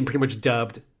being pretty much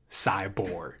dubbed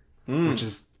Cyboar, which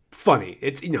is funny.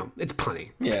 It's it's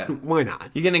punny. Yeah. Why not?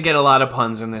 You're going to get a lot of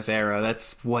puns in this era.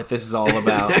 That's what this is all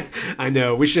about. I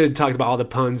know. We should have talked about all the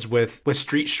puns with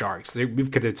Street Sharks. We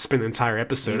could have spent an entire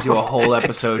episode. Do a whole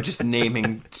episode just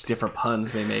naming different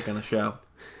puns they make on the show.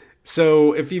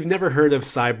 So if you've never heard of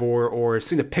Cyboar or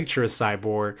seen a picture of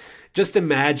Cyboar, just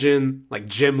imagine like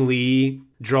Jim Lee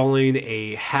drawing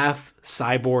a half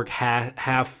cyborg,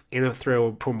 half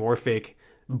anthropomorphic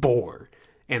boar.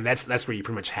 And that's what you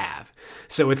pretty much have.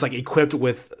 So it's like equipped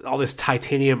with all this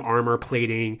titanium armor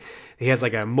plating. He has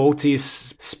like a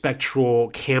multi-spectral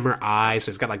camera eye.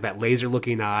 So he's got like that laser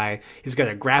looking eye. He's got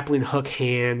a grappling hook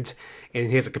hand. And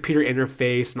he has a computer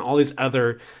interface and all these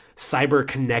other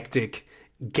cyber-connectic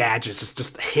gadgets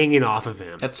just hanging off of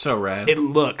him. That's so rad. It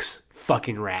looks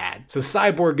fucking rad. So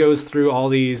Cyborg goes through all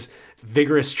these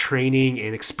vigorous training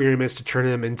and experiments to turn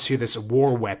him into this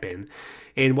war weapon.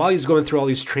 And while he's going through all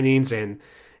these trainings and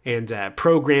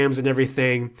programs and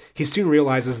everything, he soon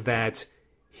realizes that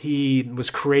he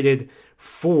was created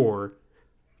for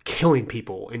killing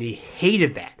people, and he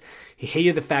hated that. He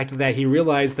hated the fact that he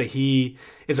realized that he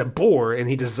is a boar, and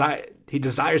he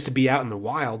desires to be out in the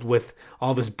wild with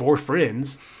all of his boar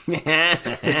friends.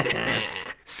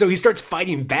 So he starts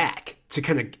fighting back to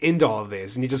kind of end all of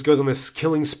this, and he just goes on this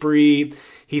killing spree.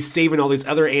 He's saving all these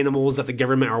other animals that the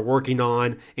government are working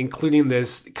on, including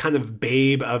this kind of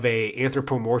babe of a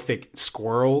anthropomorphic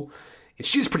squirrel, and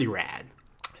she's pretty rad.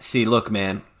 See, look,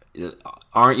 man,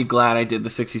 aren't you glad I did the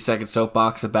 60-second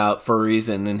soapbox about furries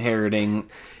and inheriting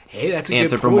Hey, that's a good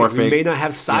point. anthropomorphic. We may not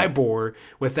have Cyborg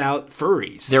without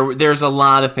furries. There's a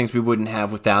lot of things we wouldn't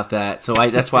have without that. So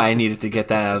that's why I needed to get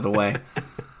that out of the way.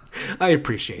 I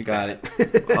appreciate Got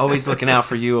it. Always looking out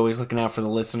for you. Always looking out for the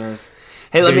listeners.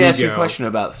 Hey, let me ask you a question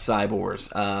about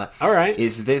cyborgs. All right.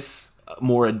 Is this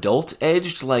more adult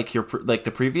edged like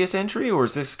the previous entry, or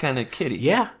is this kind of kiddie?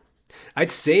 Yeah. I'd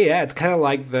say, it's kind of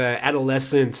like the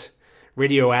adolescent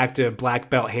radioactive black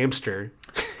belt hamster.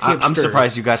 I'm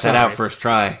surprised you got that out first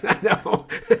try. I know.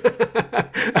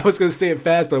 I was going to say it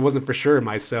fast, but I wasn't for sure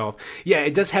myself. Yeah,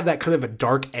 it does have that kind of a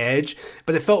dark edge,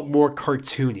 but it felt more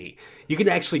cartoony. You can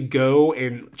actually go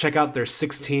and check out their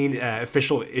 16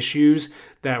 official issues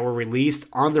that were released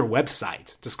on their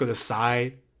website. Just go to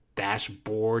sci-board.com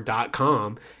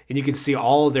and you can see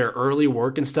all of their early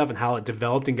work and stuff and how it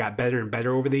developed and got better and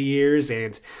better over the years.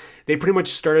 And they pretty much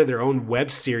started their own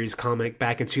web series comic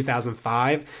back in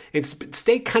 2005. It's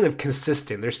stayed kind of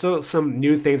consistent. There's still some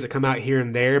new things that come out here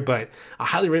and there, but I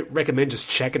highly recommend just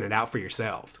checking it out for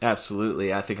yourself.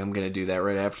 Absolutely. I think I'm going to do that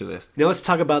right after this. Now let's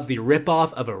talk about the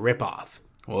ripoff of a ripoff.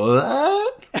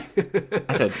 What?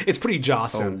 I said It's pretty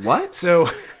jawsome. what? So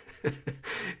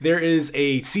there is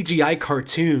a CGI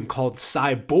cartoon called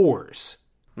Cyborgs,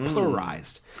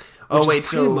 pluralized. Oh wait,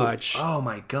 pretty so much. Oh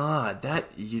my god,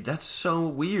 that's so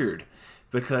weird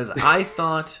because I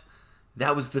thought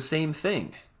that was the same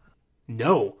thing.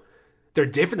 No, they're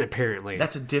different apparently.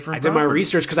 That's a different. I did my property.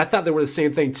 research because I thought they were the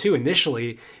same thing too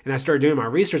initially, and I started doing my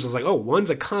research. I was like, oh, one's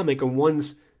a comic and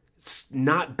one's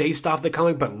not based off the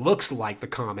comic but looks like the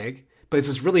comic. But it's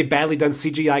this really badly done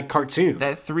CGI cartoon.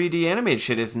 That 3D animated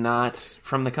shit is not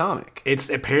from the comic. It's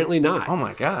apparently not. Oh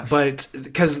my gosh. But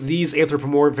because these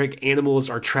anthropomorphic animals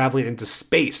are traveling into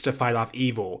space to fight off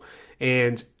evil,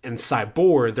 and in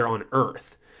Cyborg, they're on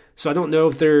Earth. So I don't know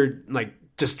if they're like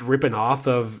just ripping off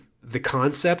of the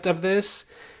concept of this.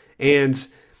 And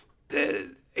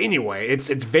anyway, it's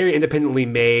very independently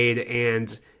made,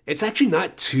 and it's actually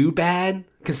not too bad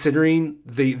considering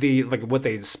the like what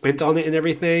they spent on it and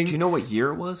everything. Do you know what year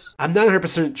it was? I'm not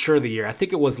 100% sure of the year. I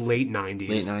think it was late 90s.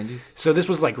 Late 90s? So this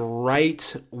was like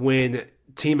right when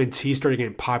TMNT started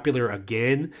getting popular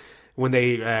again, when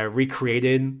they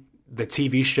recreated the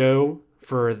TV show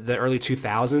for the early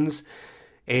 2000s.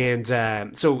 And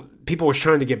so people were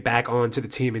trying to get back onto the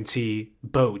TMNT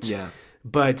boat. Yeah.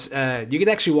 But you can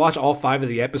actually watch all 5 of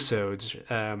the episodes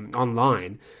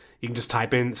online. You can just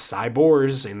type in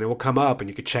Cyborgs and it will come up and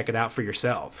you can check it out for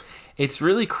yourself. It's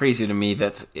really crazy to me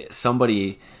that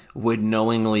somebody would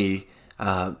knowingly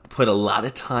put a lot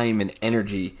of time and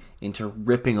energy into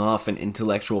ripping off an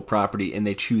intellectual property and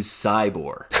they choose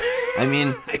Cyborg. I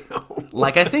mean,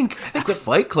 I think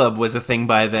Fight Club was a thing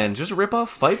by then. Just rip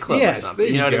off Fight Club or something.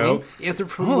 There you know go. what I mean?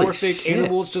 Anthropomorphic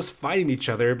animals just fighting each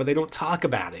other, but they don't talk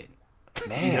about it.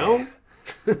 Man.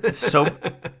 You know?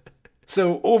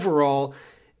 So overall,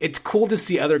 it's cool to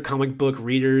see other comic book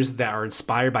readers that are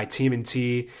inspired by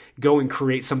TMNT go and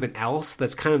create something else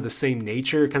that's kind of the same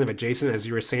nature, kind of adjacent as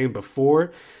you were saying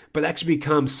before, but actually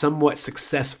become somewhat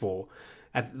successful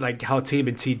at like how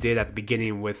TMNT did at the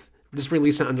beginning with just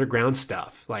releasing underground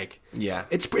stuff. Like, yeah,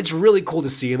 it's really cool to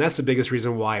see, and that's the biggest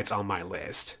reason why it's on my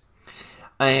list.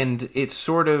 And it's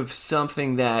sort of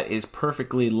something that is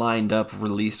perfectly lined up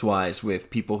release-wise with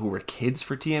people who were kids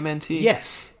for TMNT.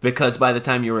 Yes. Because by the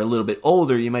time you were a little bit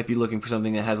older, you might be looking for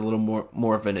something that has a little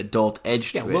more of an adult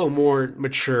edge to it. Yeah, a little more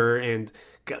mature and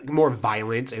more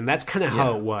violent, and that's kind of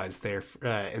how it was there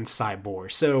in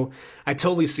Cyborg. So I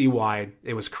totally see why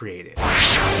it was created.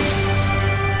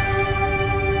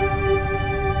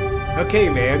 Okay,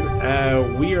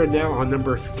 man, we are now on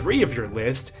number 3 of your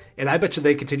list, and I bet you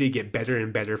they continue to get better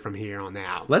and better from here on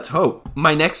out. Let's hope.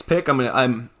 My next pick,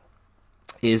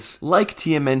 is like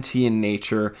TMNT in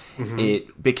nature. Mm-hmm.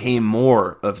 It became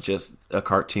more of just a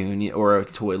cartoon or a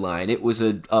toy line. It was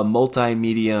a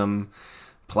multi-medium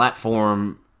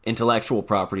platform intellectual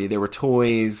property. There were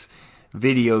toys,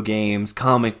 video games,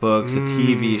 comic books, a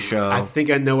TV show. I think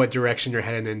I know what direction you're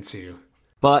heading into.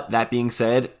 But that being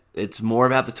said, it's more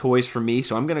about the toys for me,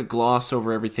 so I'm going to gloss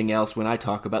over everything else when I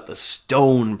talk about the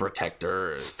Stone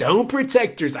Protectors. Stone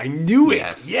Protectors, I knew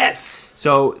it! Yes!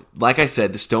 So, like I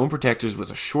said, the Stone Protectors was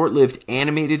a short-lived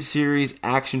animated series,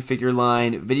 action figure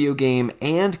line, video game,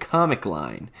 and comic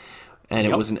line. And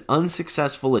it was an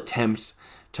unsuccessful attempt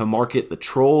to market the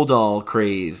troll doll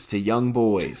craze to young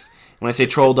boys. When I say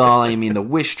troll doll, I mean the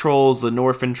Wish Trolls, the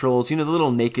Norphin Trolls, the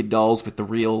little naked dolls with the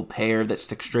real hair that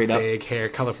sticks straight up. Big hair,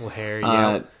 colorful hair,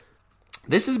 yeah.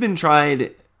 This has been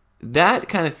tried. That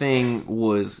kind of thing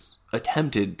was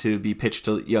attempted to be pitched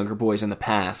to younger boys in the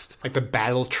past. Like the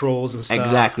Battle Trolls and stuff.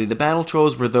 Exactly. The Battle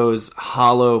Trolls were those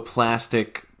hollow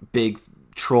plastic big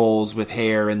trolls with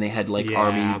hair, and they had like Yeah.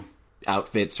 army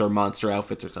outfits or monster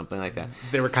outfits or something like that.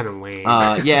 They were kind of lame.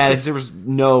 Yeah, there was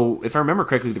no, if I remember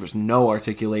correctly, there was no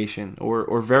articulation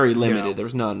or very limited. No. There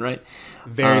was none, right?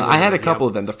 Very I had a limited, couple yep.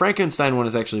 of them. The Frankenstein one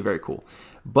is actually very cool,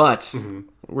 but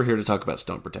we're here to talk about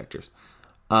stone protectors.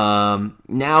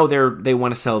 Now they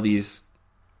want to sell these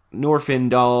Norfin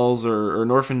dolls or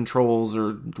Norfin trolls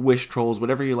or Wish trolls,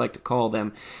 whatever you like to call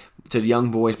them, to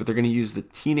young boys, but they're going to use the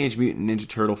Teenage Mutant Ninja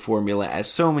Turtle formula, as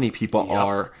so many people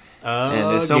are.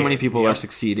 And as so many people are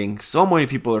succeeding, so many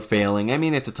people are failing. I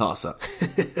mean, it's a toss-up.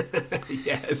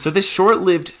 Yes. So this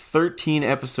short-lived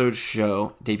 13-episode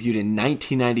show debuted in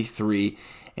 1993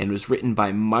 and was written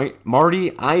by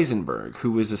Marty Eisenberg,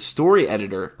 who was a story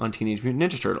editor on Teenage Mutant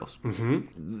Ninja Turtles.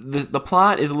 Mm-hmm. The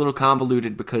plot is a little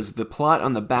convoluted because the plot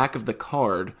on the back of the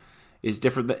card is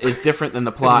different than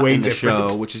the plot Way in the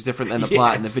different. show, which is different than the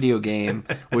plot in the video game,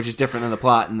 which is different than the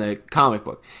plot in the comic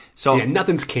book. So Yeah,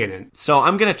 nothing's canon. So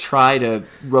I'm going to try to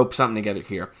rope something together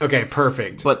here. Okay,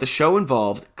 perfect. But the show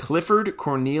involved Clifford,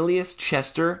 Cornelius,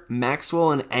 Chester,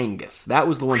 Maxwell, and Angus. That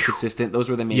was the one consistent. Those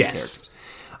were the main characters.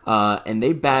 And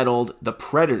they battled the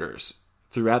Predators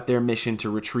throughout their mission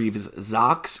to retrieve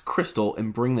Zox crystal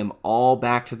and bring them all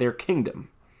back to their kingdom.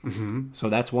 Mm-hmm. So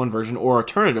that's one version. Or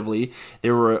alternatively,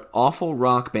 they were an awful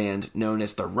rock band known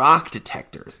as the Rock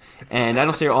Detectors. And I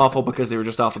don't say awful because they were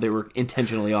just awful. They were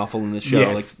intentionally awful in the show.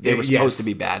 Yes. Like they were supposed to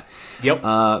be bad. Yep.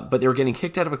 But they were getting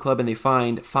kicked out of a club, and they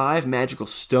find 5 magical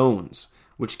stones,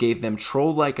 which gave them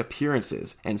troll-like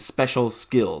appearances and special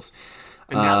skills.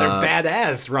 And now they're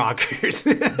badass rockers.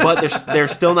 But they're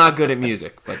still not good at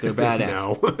music, but they're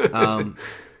badass. No.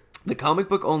 The comic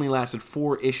book only lasted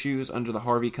 4 issues under the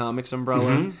Harvey Comics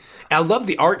umbrella. Mm-hmm. I love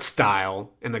the art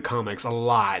style in the comics a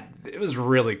lot. It was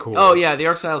really cool. Oh yeah, the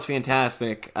art style is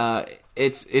fantastic.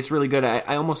 It's really good.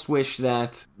 I almost wish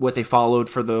that what they followed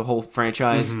for the whole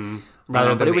franchise, Rather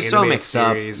than but it the was so animated mixed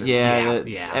up. series.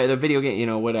 Yeah, the video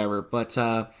game, whatever. But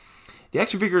the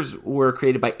action figures were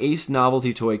created by Ace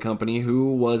Novelty Toy Company,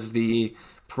 who was the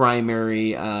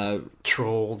primary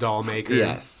Troll doll maker.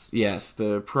 Yes,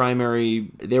 the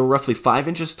primary. They were roughly 5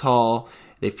 inches tall.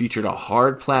 They featured a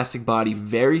hard plastic body,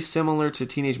 very similar to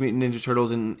Teenage Mutant Ninja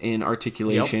Turtles in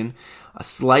articulation, a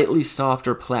slightly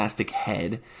softer plastic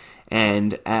head,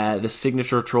 and the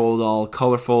signature troll doll,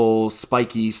 colorful,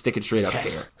 spiky, sticking straight up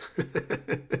hair.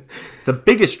 The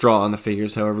biggest draw on the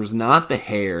figures, however, was not the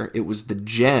hair, it was the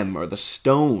gem or the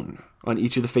stone on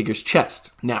each of the figures'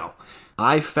 chest. Now,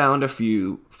 I found a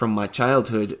few from my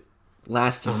childhood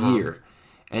last year,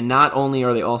 and not only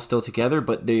are they all still together,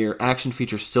 but their action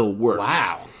feature still works.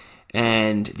 Wow.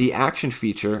 And the action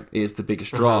feature is the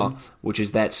biggest draw, which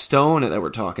is that stone that we're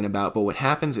talking about. But what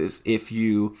happens is if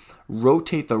you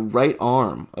rotate the right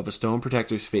arm of a Stone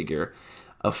Protector's figure,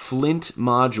 a flint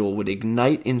module would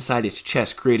ignite inside its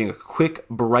chest, creating a quick,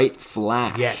 bright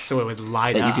flash. Yes, so it would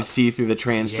light up. That you could see through the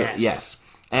transfer. Yes.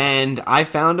 And I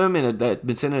found them that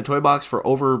been sitting in a toy box for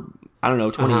over,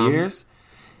 20 years.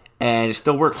 And it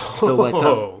still works. It still lights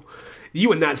up. You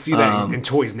would not see that in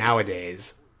toys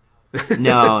nowadays.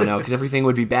 No, because everything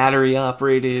would be battery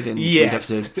operated, and you'd have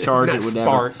to charge it,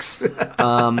 whatever. Sparks.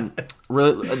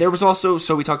 There was also,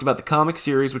 so we talked about the comic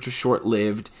series, which was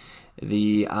short-lived,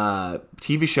 the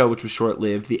TV show, which was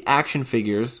short-lived, the action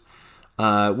figures,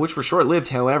 which were short-lived.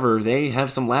 However, they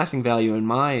have some lasting value in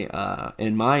my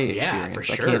experience. For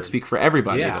sure. I can't speak for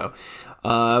everybody though.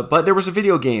 But there was a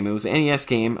video game. It was an NES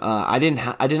game. I did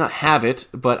not have it,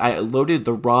 but I loaded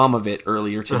the ROM of it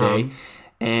earlier today.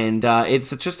 And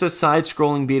it's just a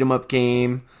side-scrolling beat-em-up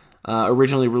game,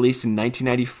 originally released in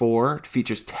 1994. It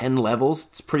features 10 levels.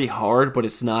 It's pretty hard, but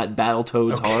it's not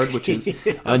Battletoads hard, which is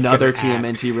another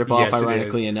TMNT ripoff,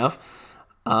 ironically enough.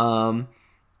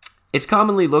 It's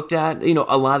commonly looked at,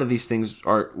 a lot of these things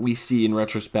we see in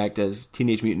retrospect as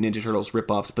Teenage Mutant Ninja Turtles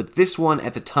ripoffs, but this one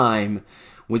at the time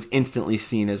was instantly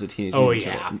seen as a Teenage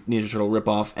Mutant Ninja Turtle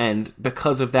ripoff, and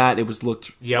because of that, it was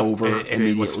looked over immediately. And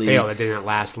it was failed. It didn't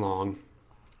last long.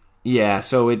 Yeah,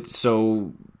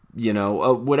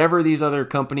 whatever these other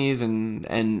companies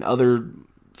and other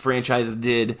franchises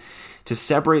did to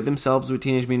separate themselves with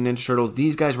Teenage Mutant Ninja Turtles,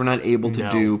 these guys were not able to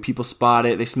do. People spot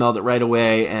it, they smelled it right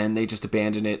away, and they just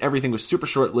abandoned it. Everything was super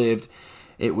short-lived.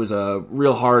 It was a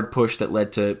real hard push that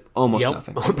led to almost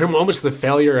nothing. Almost the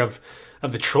failure of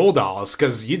the Troll dolls,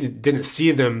 because you didn't see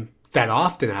them that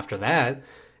often after that.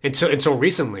 Until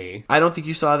recently. I don't think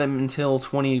you saw them until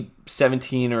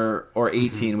 2017 or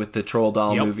 18 with the Troll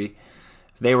doll movie.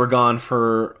 They were gone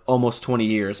for almost 20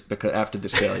 years after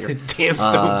this failure. Damn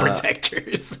Stone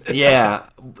Protectors. Yeah.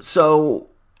 So,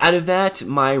 out of that,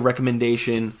 my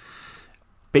recommendation,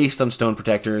 based on Stone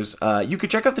Protectors. You could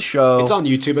check out the show. It's on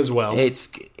YouTube as well.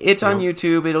 It's on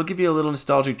YouTube. It'll give you a little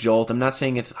nostalgic jolt. I'm not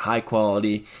saying it's high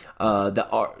quality. The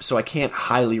art, so I can't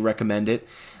highly recommend it.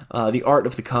 The art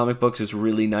of the comic books is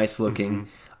really nice looking.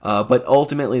 But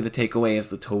ultimately, the takeaway is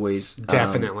the toys.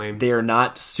 Definitely. They are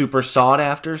not super sought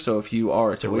after, so if you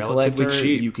are a toy collector,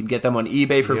 cheap. you can get them on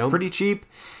eBay for pretty cheap.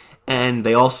 And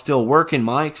they all still work in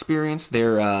my experience.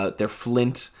 Their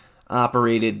Flint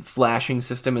operated flashing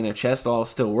system in their chest all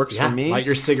still works for me. Light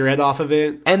your cigarette off of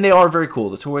it. And they are very cool.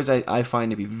 The toys I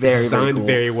find to be very, designed very cool.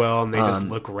 very well, and they just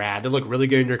look rad. They look really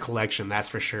good in your collection, that's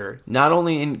for sure. Not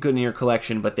only good in your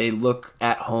collection, but they look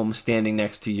at home standing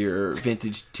next to your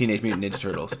vintage Teenage Mutant Ninja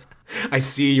Turtles. I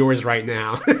see yours right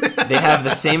now. They have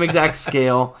the same exact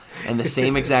scale and the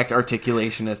same exact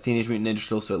articulation as Teenage Mutant Ninja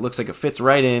Turtles, so it looks like it fits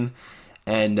right in.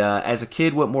 And as a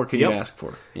kid, what more could you ask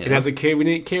for? You And know? as a kid, we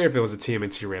didn't care if it was a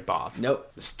TMNT ripoff.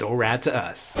 Nope. Still rad to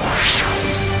us.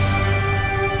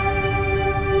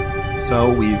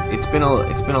 So it's been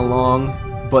a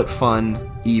long but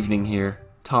fun evening here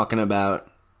talking about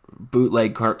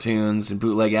bootleg cartoons and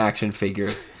bootleg action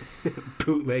figures.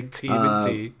 Bootleg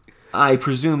TMNT. I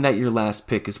presume that your last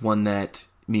pick is one that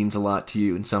means a lot to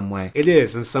you in some way. It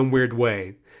is, in some weird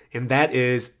way. And that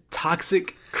is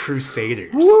Toxic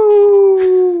Crusaders.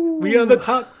 Woo! We are the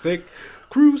Toxic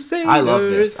Crusaders. I love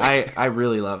this. I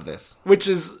really love this. Which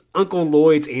is Uncle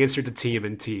Lloyd's answer to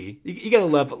TMNT. You gotta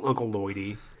love Uncle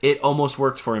Lloydie. It almost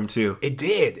worked for him too. It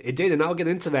did, and I'll get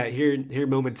into that here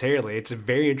momentarily. It's a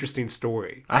very interesting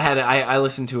story. I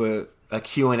listened to a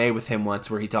Q&A with him once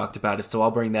where he talked about it, so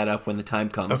I'll bring that up when the time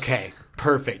comes. Okay,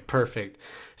 perfect.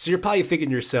 So you're probably thinking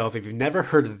to yourself, if you've never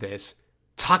heard of this,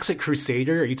 Toxic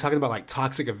Crusader, are you talking about like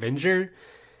Toxic Avenger?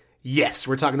 Yes,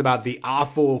 we're talking about the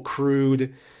awful,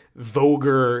 crude,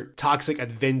 vulgar Toxic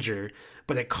Avenger,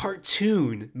 but a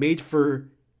cartoon made for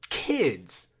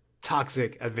kids.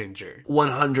 Toxic Avenger.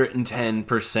 110%,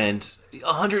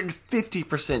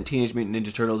 150% Teenage Mutant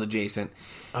Ninja Turtles adjacent.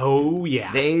 Oh,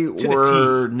 yeah. They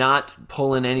were not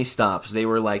pulling any stops. They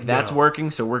were like, that's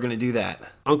working, so we're going to do that.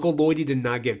 Uncle Lloydie did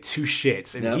not give two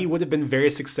shits, and he would have been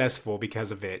very successful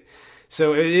because of it.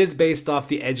 So it is based off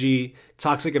the edgy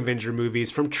Toxic Avenger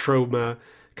movies from Troma,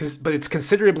 but it's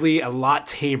considerably a lot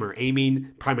tamer,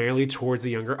 aiming primarily towards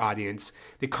the younger audience.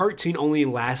 The cartoon only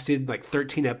lasted like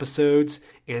 13 episodes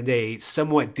and a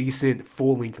somewhat decent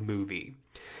full-length movie.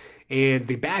 And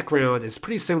the background is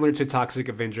pretty similar to Toxic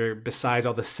Avenger, besides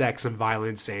all the sex and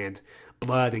violence and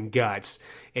blood and guts.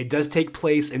 It does take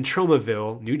place in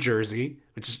Tromaville, New Jersey,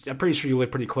 which is, I'm pretty sure you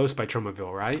live pretty close by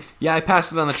Tromaville, right? Yeah, I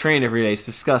pass it on the train every day. It's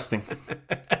disgusting.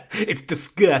 It's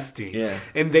disgusting. Yeah.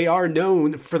 And they are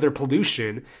known for their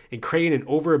pollution and creating an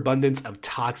overabundance of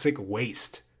toxic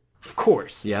waste. Of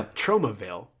course. Yep.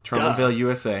 Tromaville. Tromaville,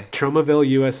 USA. Tromaville,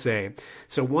 USA.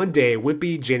 So one day,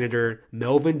 wimpy janitor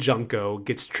Melvin Junko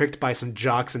gets tricked by some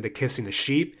jocks into kissing a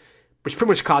sheep, which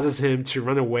pretty much causes him to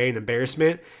run away in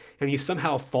embarrassment, and he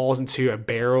somehow falls into a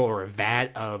barrel or a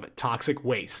vat of toxic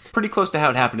waste. Pretty close to how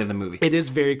it happened in the movie. It is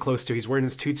very close to. He's wearing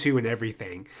his tutu and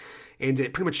everything. And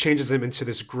it pretty much changes him into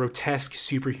this grotesque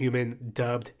superhuman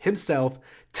dubbed himself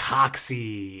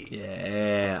Toxie.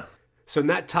 Yeah. So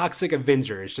not Toxic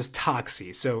Avenger, it's just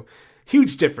Toxie. So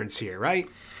huge difference here, right?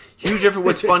 Huge difference.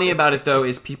 What's funny about it, though,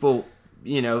 is people,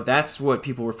 that's what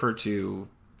people refer to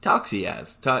Toxie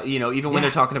as. Even when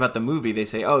they're talking about the movie, they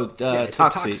say,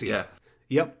 Toxie. Yeah.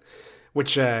 Yep.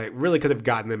 Which really could have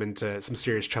gotten them into some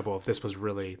serious trouble if this was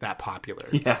really that popular.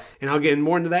 Yeah. And I'll get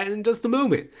more into that in just a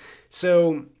moment.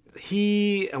 So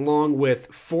he, along with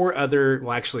 5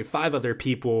 other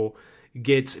people,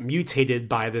 gets mutated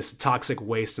by this toxic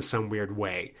waste in some weird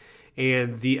way.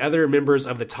 And the other members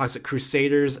of the Toxic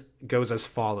Crusaders goes as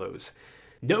follows.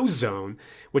 No Zone,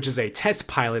 which is a test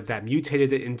pilot that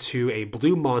mutated it into a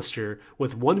blue monster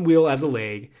with one wheel as a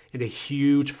leg and a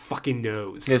huge fucking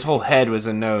nose. His whole head was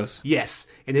a nose. Yes,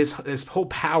 and his whole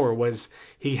power was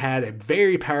he had a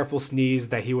very powerful sneeze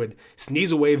that he would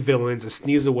sneeze away villains and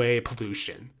sneeze away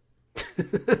pollution.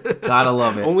 Gotta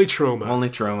love it. Only Troma. Only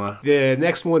Troma. The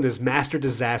next one is Master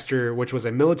Disaster, which was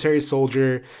a military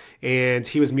soldier, and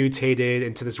he was mutated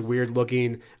into this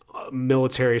weird-looking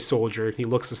military soldier. He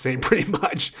looks the same pretty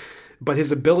much, but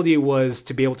his ability was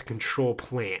to be able to control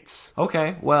plants.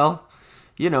 Okay, well,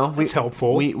 it's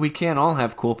helpful. We can't all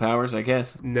have cool powers, I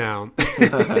guess. No.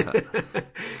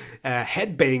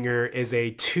 Headbanger is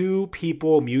 2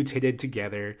 people mutated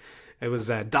together. It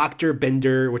was Dr.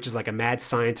 Bender, which is like a mad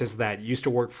scientist that used to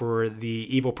work for the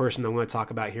evil person I'm going to talk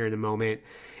about here in a moment,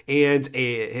 and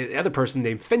a other person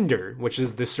named Fender, which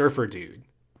is the surfer dude.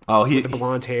 Oh, with the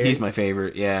blonde hair. He's my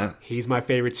favorite, yeah. He's my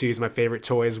favorite too. He's my favorite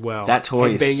toy as well. That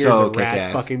toy is Headbanger's so a rad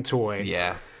kick-ass. fucking toy.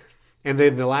 Yeah. And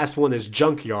then the last one is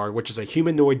Junkyard, which is a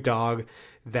humanoid dog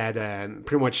that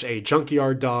pretty much a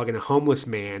junkyard dog and a homeless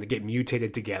man get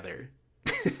mutated together.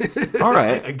 All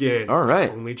right. Again, all right.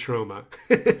 Only trauma.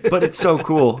 But it's so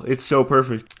cool. It's so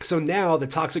perfect. So now the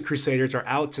Toxic Crusaders are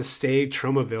out to save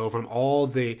Tromaville from all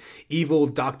the evil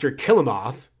Dr.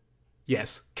 Killamoff,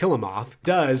 yes, Killamoff,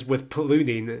 does with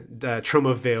polluting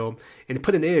Tromaville and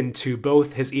put an end to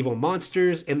both his evil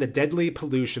monsters and the deadly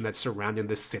pollution that's surrounding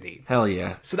the city. Hell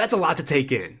yeah. So that's a lot to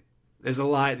take in. There's a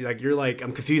lot, like, you're like,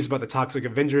 I'm confused about the Toxic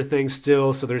Avenger thing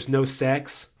still, so there's no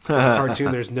sex. It's a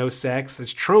cartoon, there's no sex.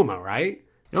 It's trauma, right?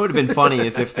 You know what would have been funny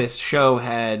is if this show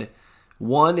had,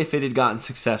 one, if it had gotten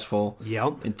successful,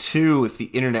 Yep. and two, if the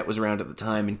internet was around at the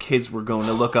time and kids were going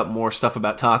to look up more stuff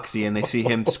about Toxie and they see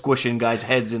him squishing guys'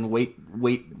 heads in weight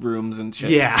rooms and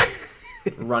shit. Yeah.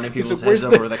 Running people's So heads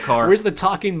over with a car. Where's the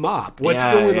talking mop? What's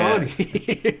Yeah, going yeah. on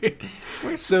here?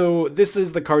 So this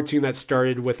is the cartoon that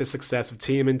started with the success of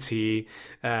TMNT,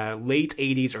 late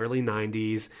 80s, early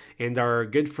 90s, and our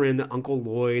good friend Uncle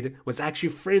Lloyd was actually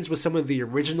friends with some of the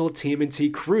original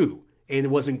TMNT crew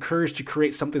and was encouraged to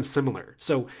create something similar.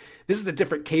 So this is a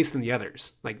different case than the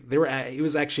others. Like he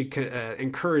was actually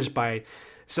encouraged by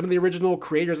some of the original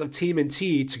creators of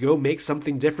TMNT to go make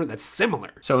something different that's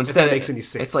similar. So if instead, that makes any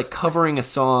sense. It's like covering a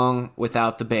song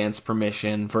without the band's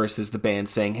permission versus the band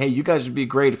saying, "Hey, you guys would be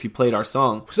great if you played our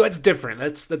song." So that's different.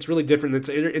 That's really different. It's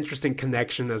an interesting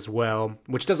connection as well,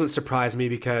 which doesn't surprise me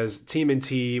because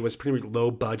TMNT was pretty low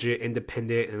budget,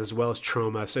 independent, and as well as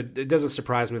Troma. So it doesn't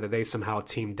surprise me that they somehow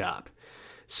teamed up.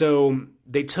 So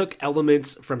they took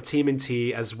elements from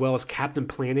TMNT as well as Captain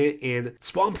Planet and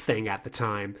Swamp Thing at the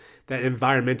time, that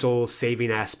environmental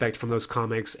saving aspect from those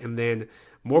comics, and then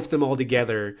morphed them all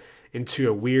together into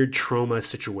a weird trauma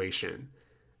situation.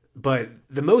 But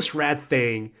the most rad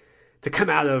thing to come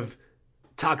out of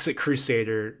Toxic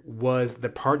Crusader was the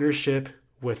partnership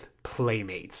with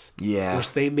Playmates. Yeah.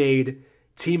 Which they made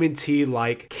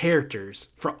TMNT-like characters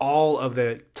for all of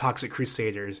the Toxic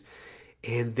Crusaders.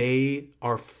 And they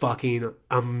are fucking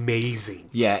amazing.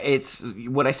 Yeah, it's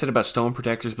what I said about Stone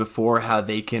Protectors before, how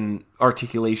they can,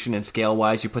 articulation and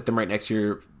scale-wise, you put them right next to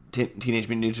your Teenage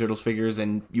Mutant Ninja Turtles figures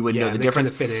and you wouldn't know the they difference.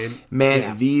 kind of fit in. Man,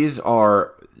 Yeah. these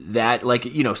are that, like,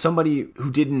 you know, somebody who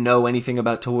didn't know anything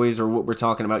about toys or what we're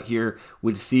talking about here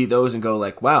would see those and go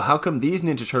like, wow, how come these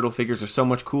Ninja Turtle figures are so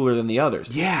much cooler than the others?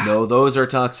 Yeah. No, those are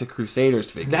Toxic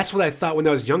Crusaders figures. That's what I thought when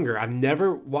I was younger. I've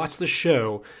never watched the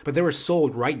show, but they were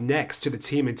sold right next to the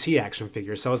TMNT action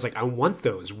figures. So I was like, I want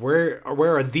those. Where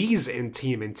are these in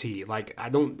TMNT? Like, I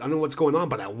don't know what's going on,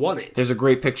 but I want it. There's a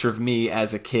great picture of me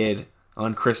as a kid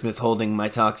on Christmas holding my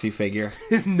Toxie figure.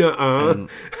 Nuh-uh.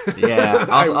 Yeah,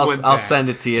 I'll that. send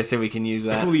it to you so we can use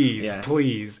that. Please, Yeah.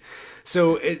 please.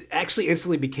 So it actually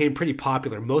instantly became pretty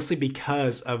popular, mostly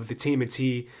because of the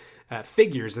TMNT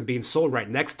figures and being sold right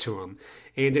next to them.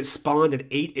 And it spawned an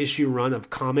 8-issue run of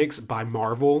comics by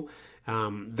Marvel.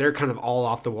 They're kind of all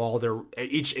off the wall.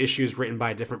 Each issue is written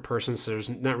by a different person, so there's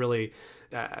not really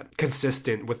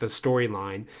consistent with the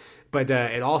storyline. But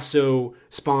it also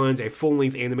spawned a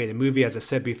full-length animated movie, as I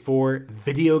said before,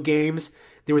 video games.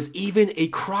 There was even a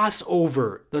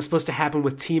crossover that was supposed to happen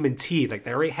with TMNT. Like,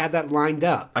 they already had that lined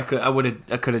up. I could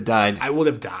have died. I would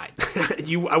have died.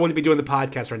 I wouldn't be doing the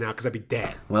podcast right now because I'd be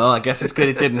dead. Well, I guess it's good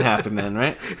it didn't happen then,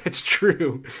 right? It's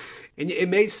true. And it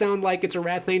may sound like it's a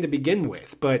rad thing to begin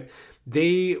with, but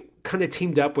they kind of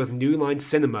teamed up with New Line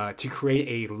Cinema to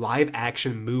create a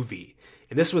live-action movie.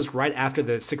 And this was right after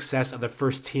the success of the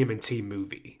first TMNT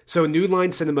movie. So New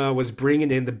Line Cinema was bringing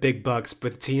in the big bucks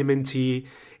with TMNT,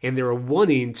 and they were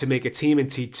wanting to make a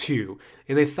TMNT 2.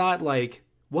 And they thought, like,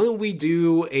 why don't we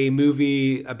do a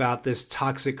movie about this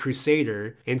Toxic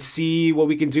Crusader and see what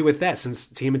we can do with that, since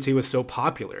TMNT was so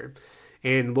popular?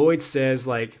 And Lloyd says,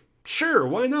 like, sure,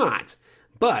 why not?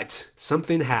 But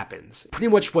something happens. Pretty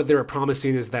much what they were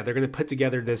promising is that they're going to put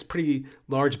together this pretty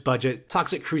large budget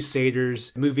Toxic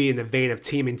Crusaders movie in the vein of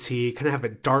TMNT, kind of have a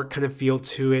dark kind of feel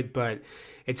to it, but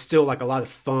it's still like a lot of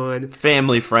fun.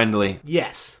 Family friendly.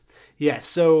 Yes.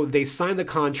 So they signed the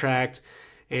contract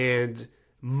and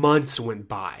months went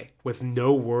by with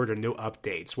no word or no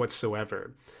updates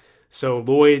whatsoever. So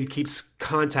Lloyd keeps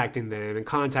contacting them,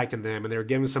 and they're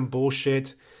giving some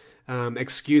bullshit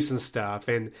excuse and stuff.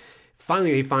 And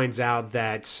finally, he finds out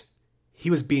that he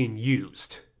was being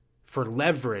used for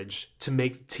leverage to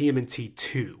make TMNT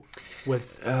 2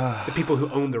 with the people who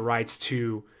own the rights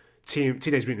to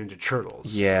Teenage Mutant Ninja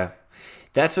Turtles. Yeah.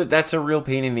 That's a real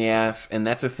pain in the ass, and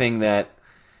that's a thing that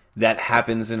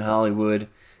happens in Hollywood.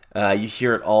 You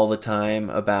hear it all the time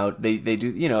about they do,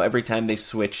 you know, every time they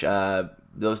switch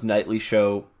those nightly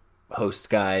show host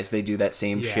guys, they do that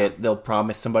same shit. They'll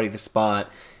promise somebody the spot,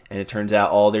 and it turns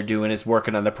out all they're doing is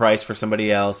working on the price for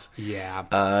somebody else. Yeah.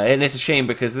 And it's a shame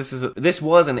because this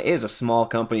was and is a small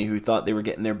company who thought they were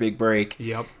getting their big break.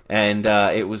 Yep. And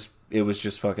it was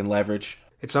just fucking leverage.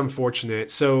 It's unfortunate.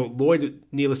 So Lloyd,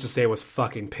 needless to say, was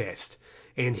fucking pissed.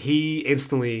 And he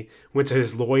instantly went to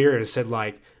his lawyer and said,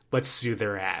 like, let's sue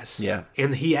their ass. Yeah.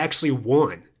 And he actually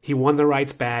won. He won the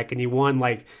rights back, and he won,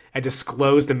 like, a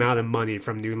disclosed amount of money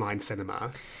from New Line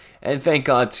Cinema. And thank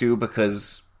God, too,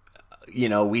 because, you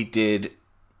know, we did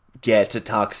get a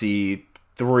Toxie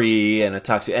 3 and a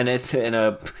Toxie... And it's in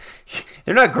a...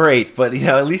 They're not great, but, you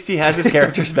know, at least he has his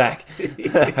characters back.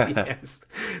 Yes,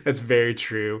 that's very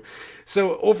true.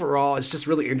 So overall, it's just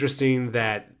really interesting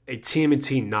that a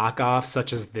TMNT knockoff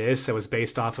such as this, that was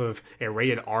based off of a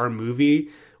rated R movie,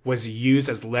 was used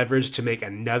as leverage to make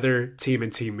another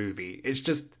TMNT movie. It's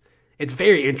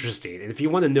very interesting. And if you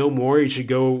want to know more, you should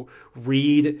go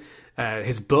read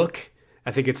his book.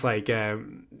 I think it's like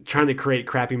trying to create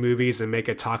crappy movies and make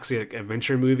a toxic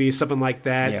adventure movie, something like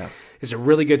that. Yeah. It's a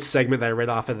really good segment that I read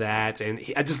off of that. And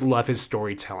I just love his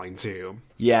storytelling, too.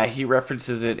 Yeah, he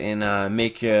references it in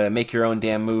Make Your Own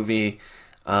Damn Movie.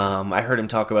 I heard him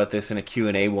talk about this in a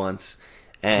Q&A once.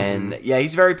 And yeah,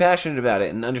 he's very passionate about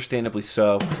it, and understandably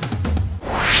so.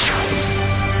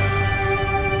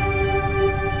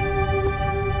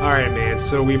 Alright, man,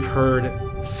 so we've heard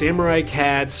samurai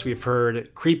cats, we've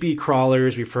heard creepy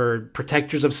crawlers, we've heard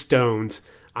protectors of stones.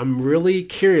 I'm really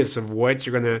curious of what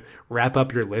you're going to wrap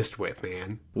up your list with,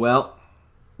 man. Well,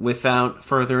 without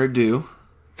further ado...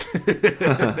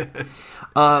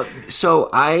 so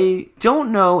I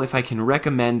don't know if I can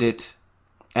recommend it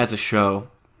as a show.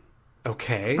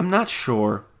 Okay. I'm not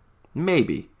sure.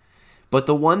 Maybe. But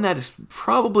the one that is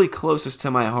probably closest to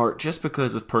my heart, just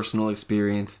because of personal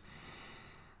experience,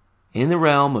 in the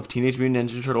realm of Teenage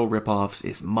Mutant Ninja Turtle ripoffs,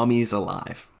 is Mummies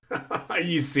Alive. Are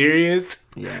you serious?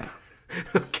 Yeah.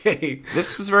 Okay.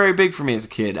 This was very big for me as a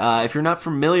kid. If you're not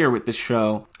familiar with this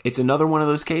show, it's another one of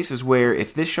those cases where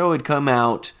if this show had come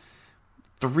out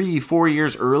 3-4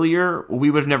 years earlier, we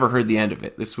would have never heard the end of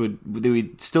it.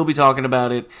 We'd still be talking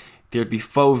about it. There'd be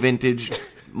faux vintage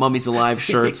Mummies Alive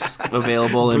shirts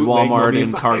available in Walmart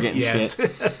and Target and shit.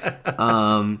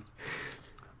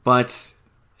 But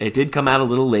it did come out a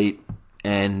little late,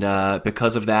 and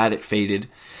because of that, it faded.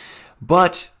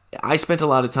 But I spent a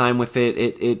lot of time with it.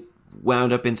 It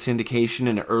wound up in syndication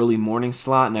in an early morning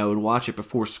slot, and I would watch it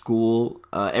before school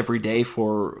every day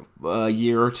for a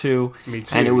year or two. Me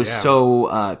too, and it was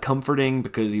so comforting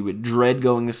because you would dread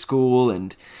going to school,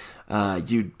 and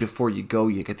before you go,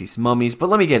 you get these mummies. But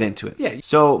let me get into it. Yeah.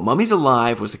 So Mummies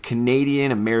Alive was a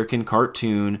Canadian-American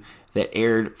cartoon that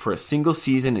aired for a single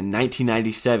season in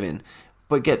 1997.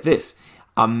 But get this,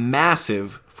 a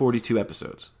massive 42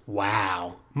 episodes.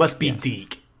 Wow. Must be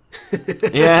Deke.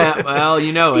 Yeah, well,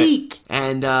 you know Deke. it.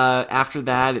 And after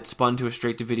that, it spun to a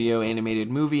straight-to-video animated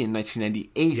movie in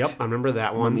 1998. Yep, I remember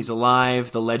that one. Mummies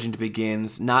Alive, The Legend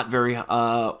Begins. Not very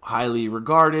highly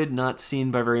regarded, not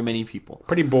seen by very many people.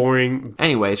 Pretty boring.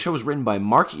 Anyway, the show was written by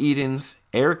Mark Edens,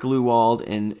 Eric Lewald,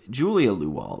 and Julia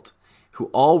Lewald, who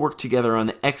all worked together on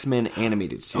the X-Men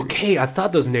animated series. Okay, I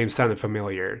thought those names sounded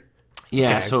familiar.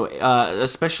 Yeah, Okay. so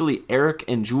especially Eric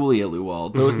and Julia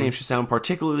Lewald. Those names should sound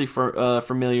particularly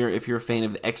familiar if you're a fan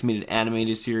of the X-Men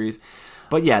animated series.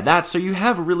 But yeah, so you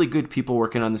have really good people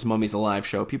working on this Mummies Alive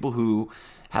show, people who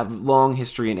have long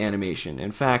history in animation.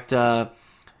 In fact, the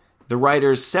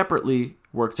writers separately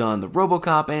worked on the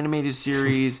RoboCop animated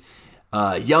series,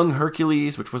 Young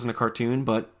Hercules, which wasn't a cartoon,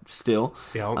 but still.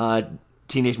 Yep.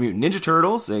 Teenage Mutant Ninja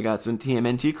Turtles. They got some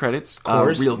TMNT credits. Of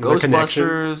course, Real the connection.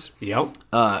 Ghostbusters.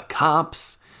 Yep.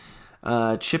 Cops.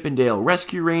 Chippendale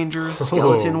Rescue Rangers.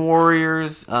 Skeleton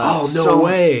Warriors. No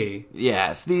way.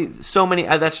 Yeah, it's so many.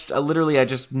 That's literally I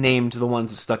just named the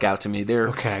ones that stuck out to me.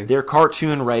 Their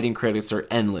cartoon writing credits are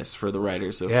endless for the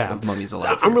writers of Mummies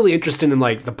Alive. So I'm really interested in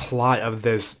like the plot of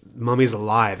this Mummies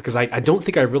Alive because I don't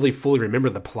think I really fully remember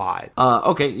the plot.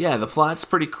 Okay, yeah, the plot's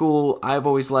pretty cool. I've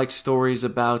always liked stories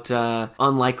about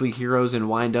unlikely heroes and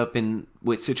wind up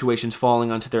with situations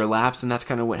falling onto their laps, and that's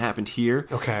kind of what happened here.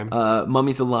 Okay.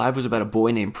 Mummies Alive was about a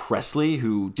boy named Presley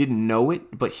who didn't know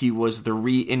it, but he was the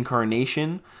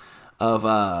reincarnation of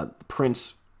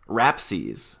Prince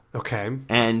Rapses. Okay.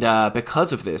 And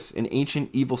because of this, an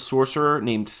ancient evil sorcerer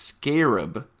named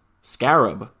Scarab,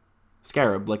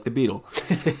 like the beetle,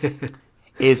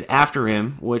 is after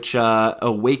him, which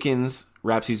awakens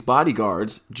Rapses'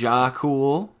 bodyguards,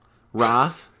 Jakul,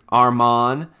 Wrath,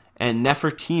 Armon, and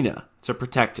Nefertina. to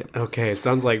protect him. Okay, it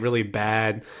sounds like really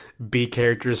bad B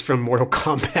characters from Mortal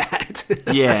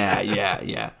Kombat.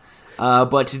 Yeah.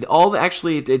 But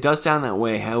it does sound that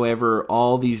way. However,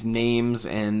 all these names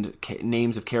and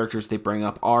names of characters they bring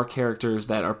up are characters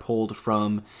that are pulled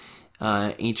from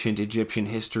ancient Egyptian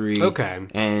history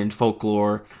and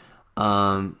folklore.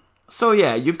 So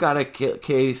yeah, you've got a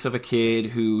case of a kid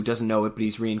who doesn't know it, but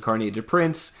he's reincarnated a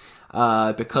prince.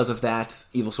 Because of that,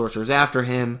 evil sorcerers after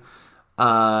him.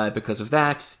 Because of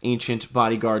that, ancient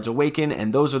bodyguards awaken,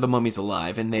 and those are the mummies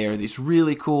alive. And they are these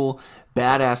really cool,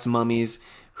 badass mummies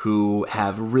who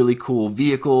have really cool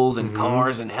vehicles and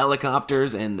cars and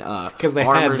helicopters and because they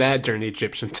had that during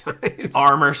Egyptian times.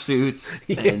 Armor suits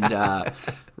and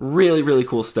really, really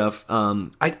cool stuff.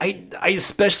 I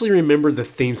especially remember the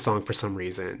theme song for some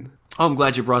reason. Oh, I'm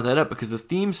glad you brought that up because the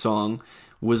theme song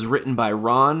was written by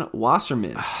Ron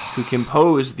Wasserman, who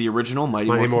composed the original Mighty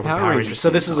Morphin Power Rangers. So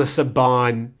this is a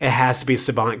Saban. It has to be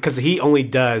Saban because he only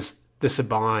does the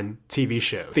Saban TV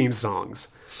show theme songs.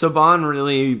 Saban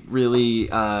really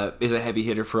is a heavy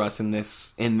hitter for us in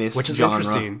this which is genre.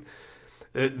 Interesting.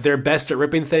 They're best at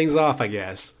ripping things off, I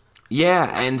guess.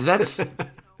 Yeah, and that's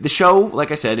the show.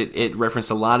 Like I said, it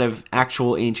referenced a lot of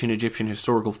actual ancient Egyptian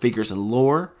historical figures and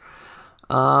lore.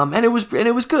 And it was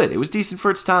good. It was decent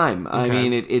for its time. Okay. I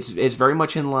mean, it's very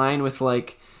much in line with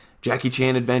like Jackie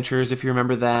Chan Adventures, if you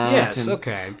remember that. Yes,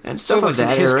 and stuff like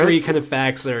that. History kind of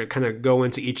facts that kind of go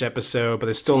into each episode, but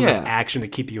there's still enough action to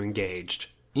keep you engaged.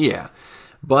 Yeah,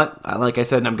 but like I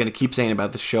said, and I'm going to keep saying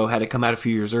about this show, had it come out a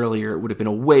few years earlier, it would have been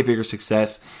a way bigger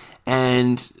success.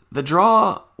 And the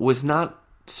draw was not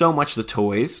so much the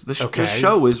toys. The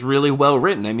show was really well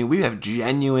written. I mean, we have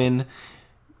genuine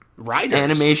writers,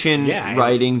 animation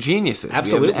writing geniuses.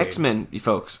 Absolutely, we have the X-Men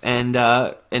folks, and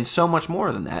so much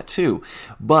more than that too.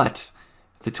 But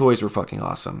the toys were fucking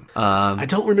awesome. I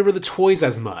don't remember the toys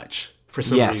as much for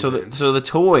some reason. So the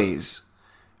toys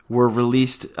were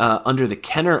released under the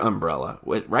Kenner umbrella,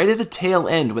 right at the tail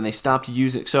end when they stopped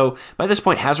using. So by this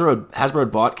point, Hasbro had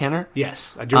bought Kenner.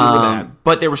 Yes, I do remember that.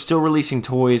 But they were still releasing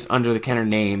toys under the Kenner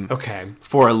name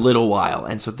for a little while.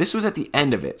 And so this was at the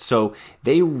end of it. So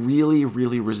they really,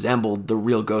 really resembled the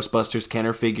real Ghostbusters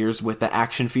Kenner figures with the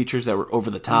action features that were over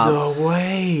the top. No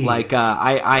way. Like,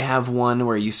 I have one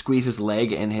where you squeeze his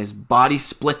leg and his body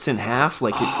splits in half.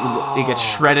 Like, it gets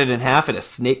shredded in half and a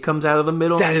snake comes out of the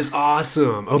middle. That is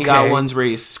awesome. Okay. You got ones where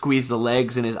you squeeze the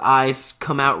legs and his eyes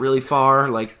come out really far,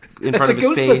 like in front of his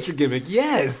face. That's a Ghostbuster gimmick,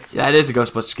 yes. Yeah, it is a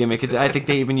Ghostbuster gimmick. I think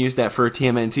they even used that for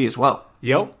TMNT as well.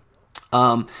 Yep.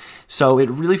 So it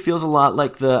really feels a lot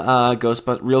like the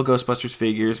real Ghostbusters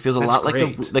figures. It feels a lot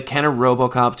like the Kenner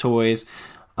RoboCop toys.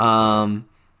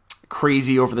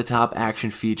 Crazy over-the-top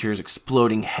action features,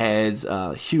 exploding heads,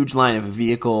 huge line of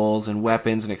vehicles and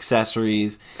weapons and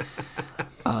accessories.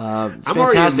 It's I'm fantastic.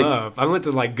 already in love. I'm going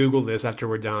to Google this after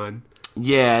we're done.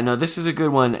 Yeah, no, this is a good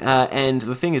one. And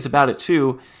the thing is about it,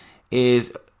 too,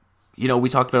 is, we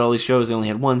talked about all these shows. They only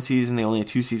had one season. They only had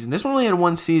two seasons. This one only had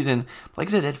one season. But like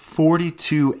I said, it had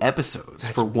 42 episodes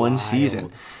for one season.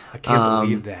 I can't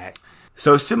believe that.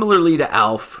 So similarly to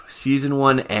Alf, season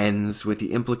 1 ends with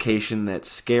the implication that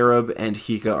Scarab and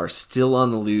Hika are still on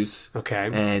the loose.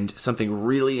 Okay. And something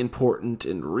really important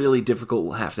and really difficult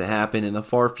will have to happen in the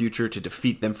far future to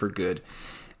defeat them for good.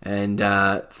 And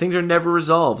things are never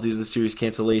resolved due to the series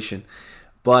cancellation.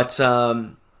 But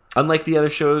unlike the other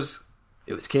shows,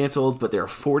 it was canceled, but there are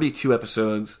 42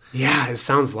 episodes. Yeah, it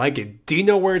sounds like it. Do you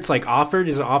know where it's offered?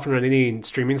 Is it offered on any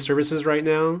streaming services right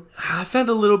now? I found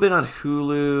a little bit on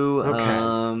Hulu.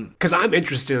 Okay. Because I'm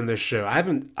interested in this show. I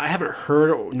haven't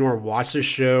heard nor watched this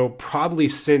show probably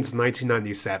since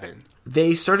 1997.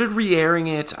 They started re-airing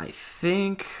it, I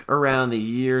think, around the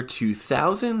year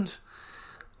 2000.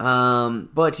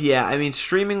 But yeah, I mean,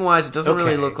 streaming-wise, it doesn't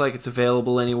really look like it's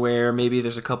available anywhere. Maybe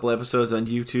there's a couple episodes on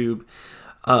YouTube.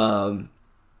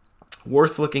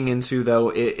 Worth looking into, though.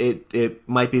 It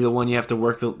might be the one you have to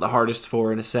work the hardest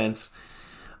for, in a sense.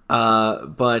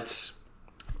 But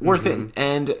worth it.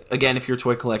 And again, if you're a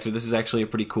toy collector, this is actually a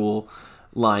pretty cool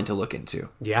line to look into.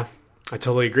 Yeah, I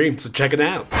totally agree. So check it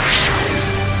out.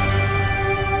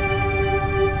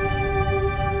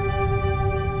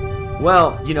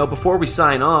 Well, before we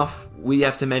sign off, we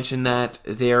have to mention that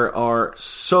there are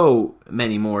so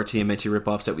many more TMNT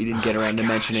ripoffs that we didn't get around to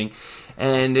mentioning.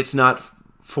 And it's not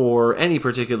for any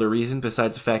particular reason,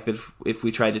 besides the fact that if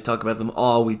we tried to talk about them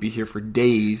all, we'd be here for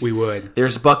days. We would.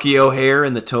 There's Bucky O'Hare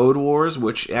and the Toad Wars,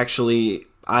 which actually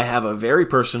I have a very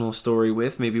personal story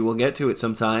with. Maybe we'll get to it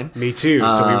sometime. Me too,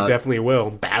 so we definitely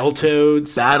will.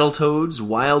 Battletoads,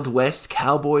 Wild West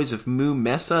Cowboys of Moo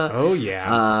Mesa. Oh,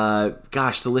 yeah.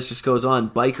 Gosh, the list just goes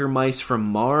on. Biker Mice from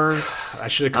Mars. I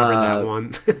should have covered that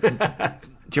one.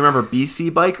 Do you remember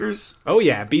BC Bikers? Oh,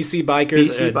 yeah. BC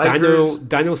Bikers.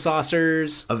 Dino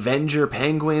Saucers. Avenger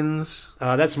Penguins.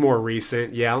 That's more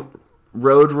recent, yeah.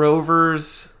 Road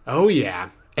Rovers. Oh, yeah.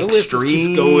 The Extreme list just keeps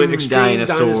going. Extreme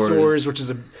Dinosaurs, which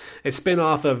is a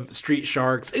spin-off of Street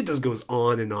Sharks. It just goes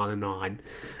on and on and on.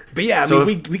 But yeah,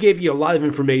 we gave you a lot of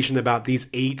information about these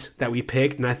 8 that we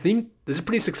picked, and I think this is a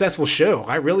pretty successful show.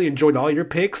 I really enjoyed all your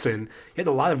picks, and you had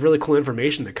a lot of really cool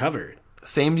information to cover.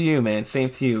 Same to you, man. Same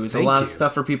to you. There's a lot of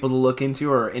stuff for people to look into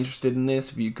or are interested in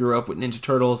this if you grew up with Ninja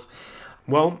Turtles.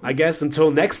 Well, I guess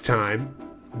until next time,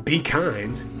 be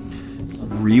kind.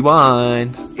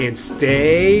 Rewind. And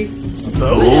stay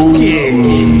focused.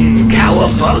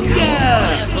 Cowabunga!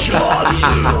 Y'all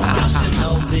should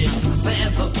know this,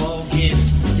 forever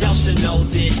bogus. Y'all should know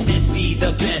this be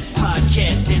the best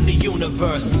podcast in the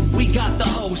universe. We got the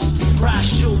host,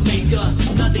 Bryce Shoemaker.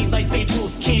 Nothing like Babe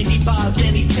Ruth, candy bars,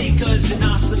 any takers, an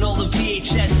arsenal of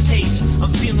VHS tapes. I'm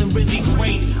feeling really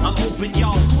great, I'm hoping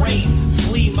y'all great.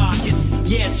 Flea markets,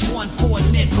 yes, 1 for a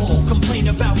nickel. Complain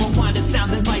about Rwanda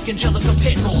sounding like Angelica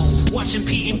Pickles. Watching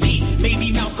Pete and Pete,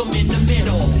 maybe Malcolm in the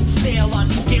middle. Sail on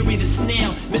Gary the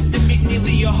Snail, Mr.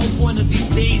 McNeely. I hope one of these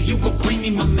days you could bring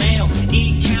me my mail.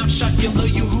 Eat, count, Shotgular,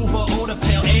 you Hoover, order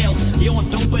pale ales. Yo, I'm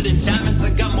doper than diamonds, I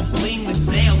got more bling than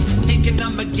sales. Thinking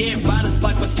I'ma get riders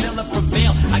like Marcella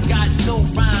Prevail. I got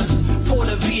dope rhymes for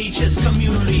the VHS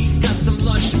community. Got some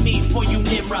lunch meat for you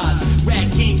Nimrods.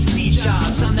 Rat King, Steve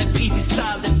Jobs, on that PT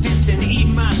style that piston, eat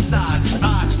my socks.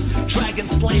 Ox, Dragon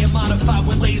Slayer modified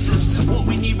with lasers. What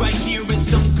we need right here is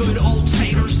some good old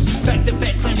taters. Back to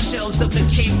back clamshells of the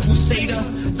Cape Crusader.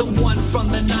 The one from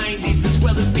the 90s as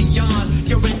well as beyond.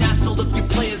 You're an asshole if you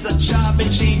play as a job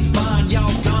in James Bond.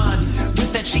 Y'all gone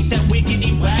with that cheat, that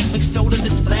wiggity whack. Like soda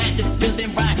this flat, this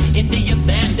spilling right into your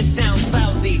lap. This sounds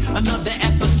lousy. Another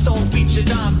episode featured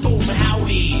on Boom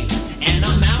Howdy. And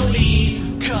I'm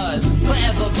outie, cause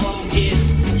forever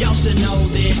bogus. Y'all should know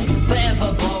this,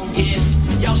 forever bogus.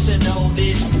 Y'all should know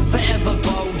this, forever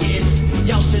bogus.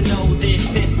 Y'all should know this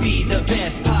be the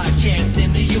best podcast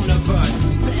in the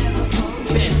universe.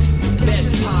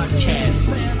 Best podcast.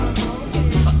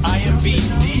 IMB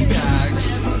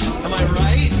D-Bags. Am I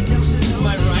right?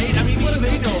 I mean, what do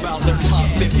they know about their top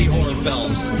 50 horror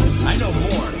films? I know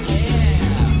more.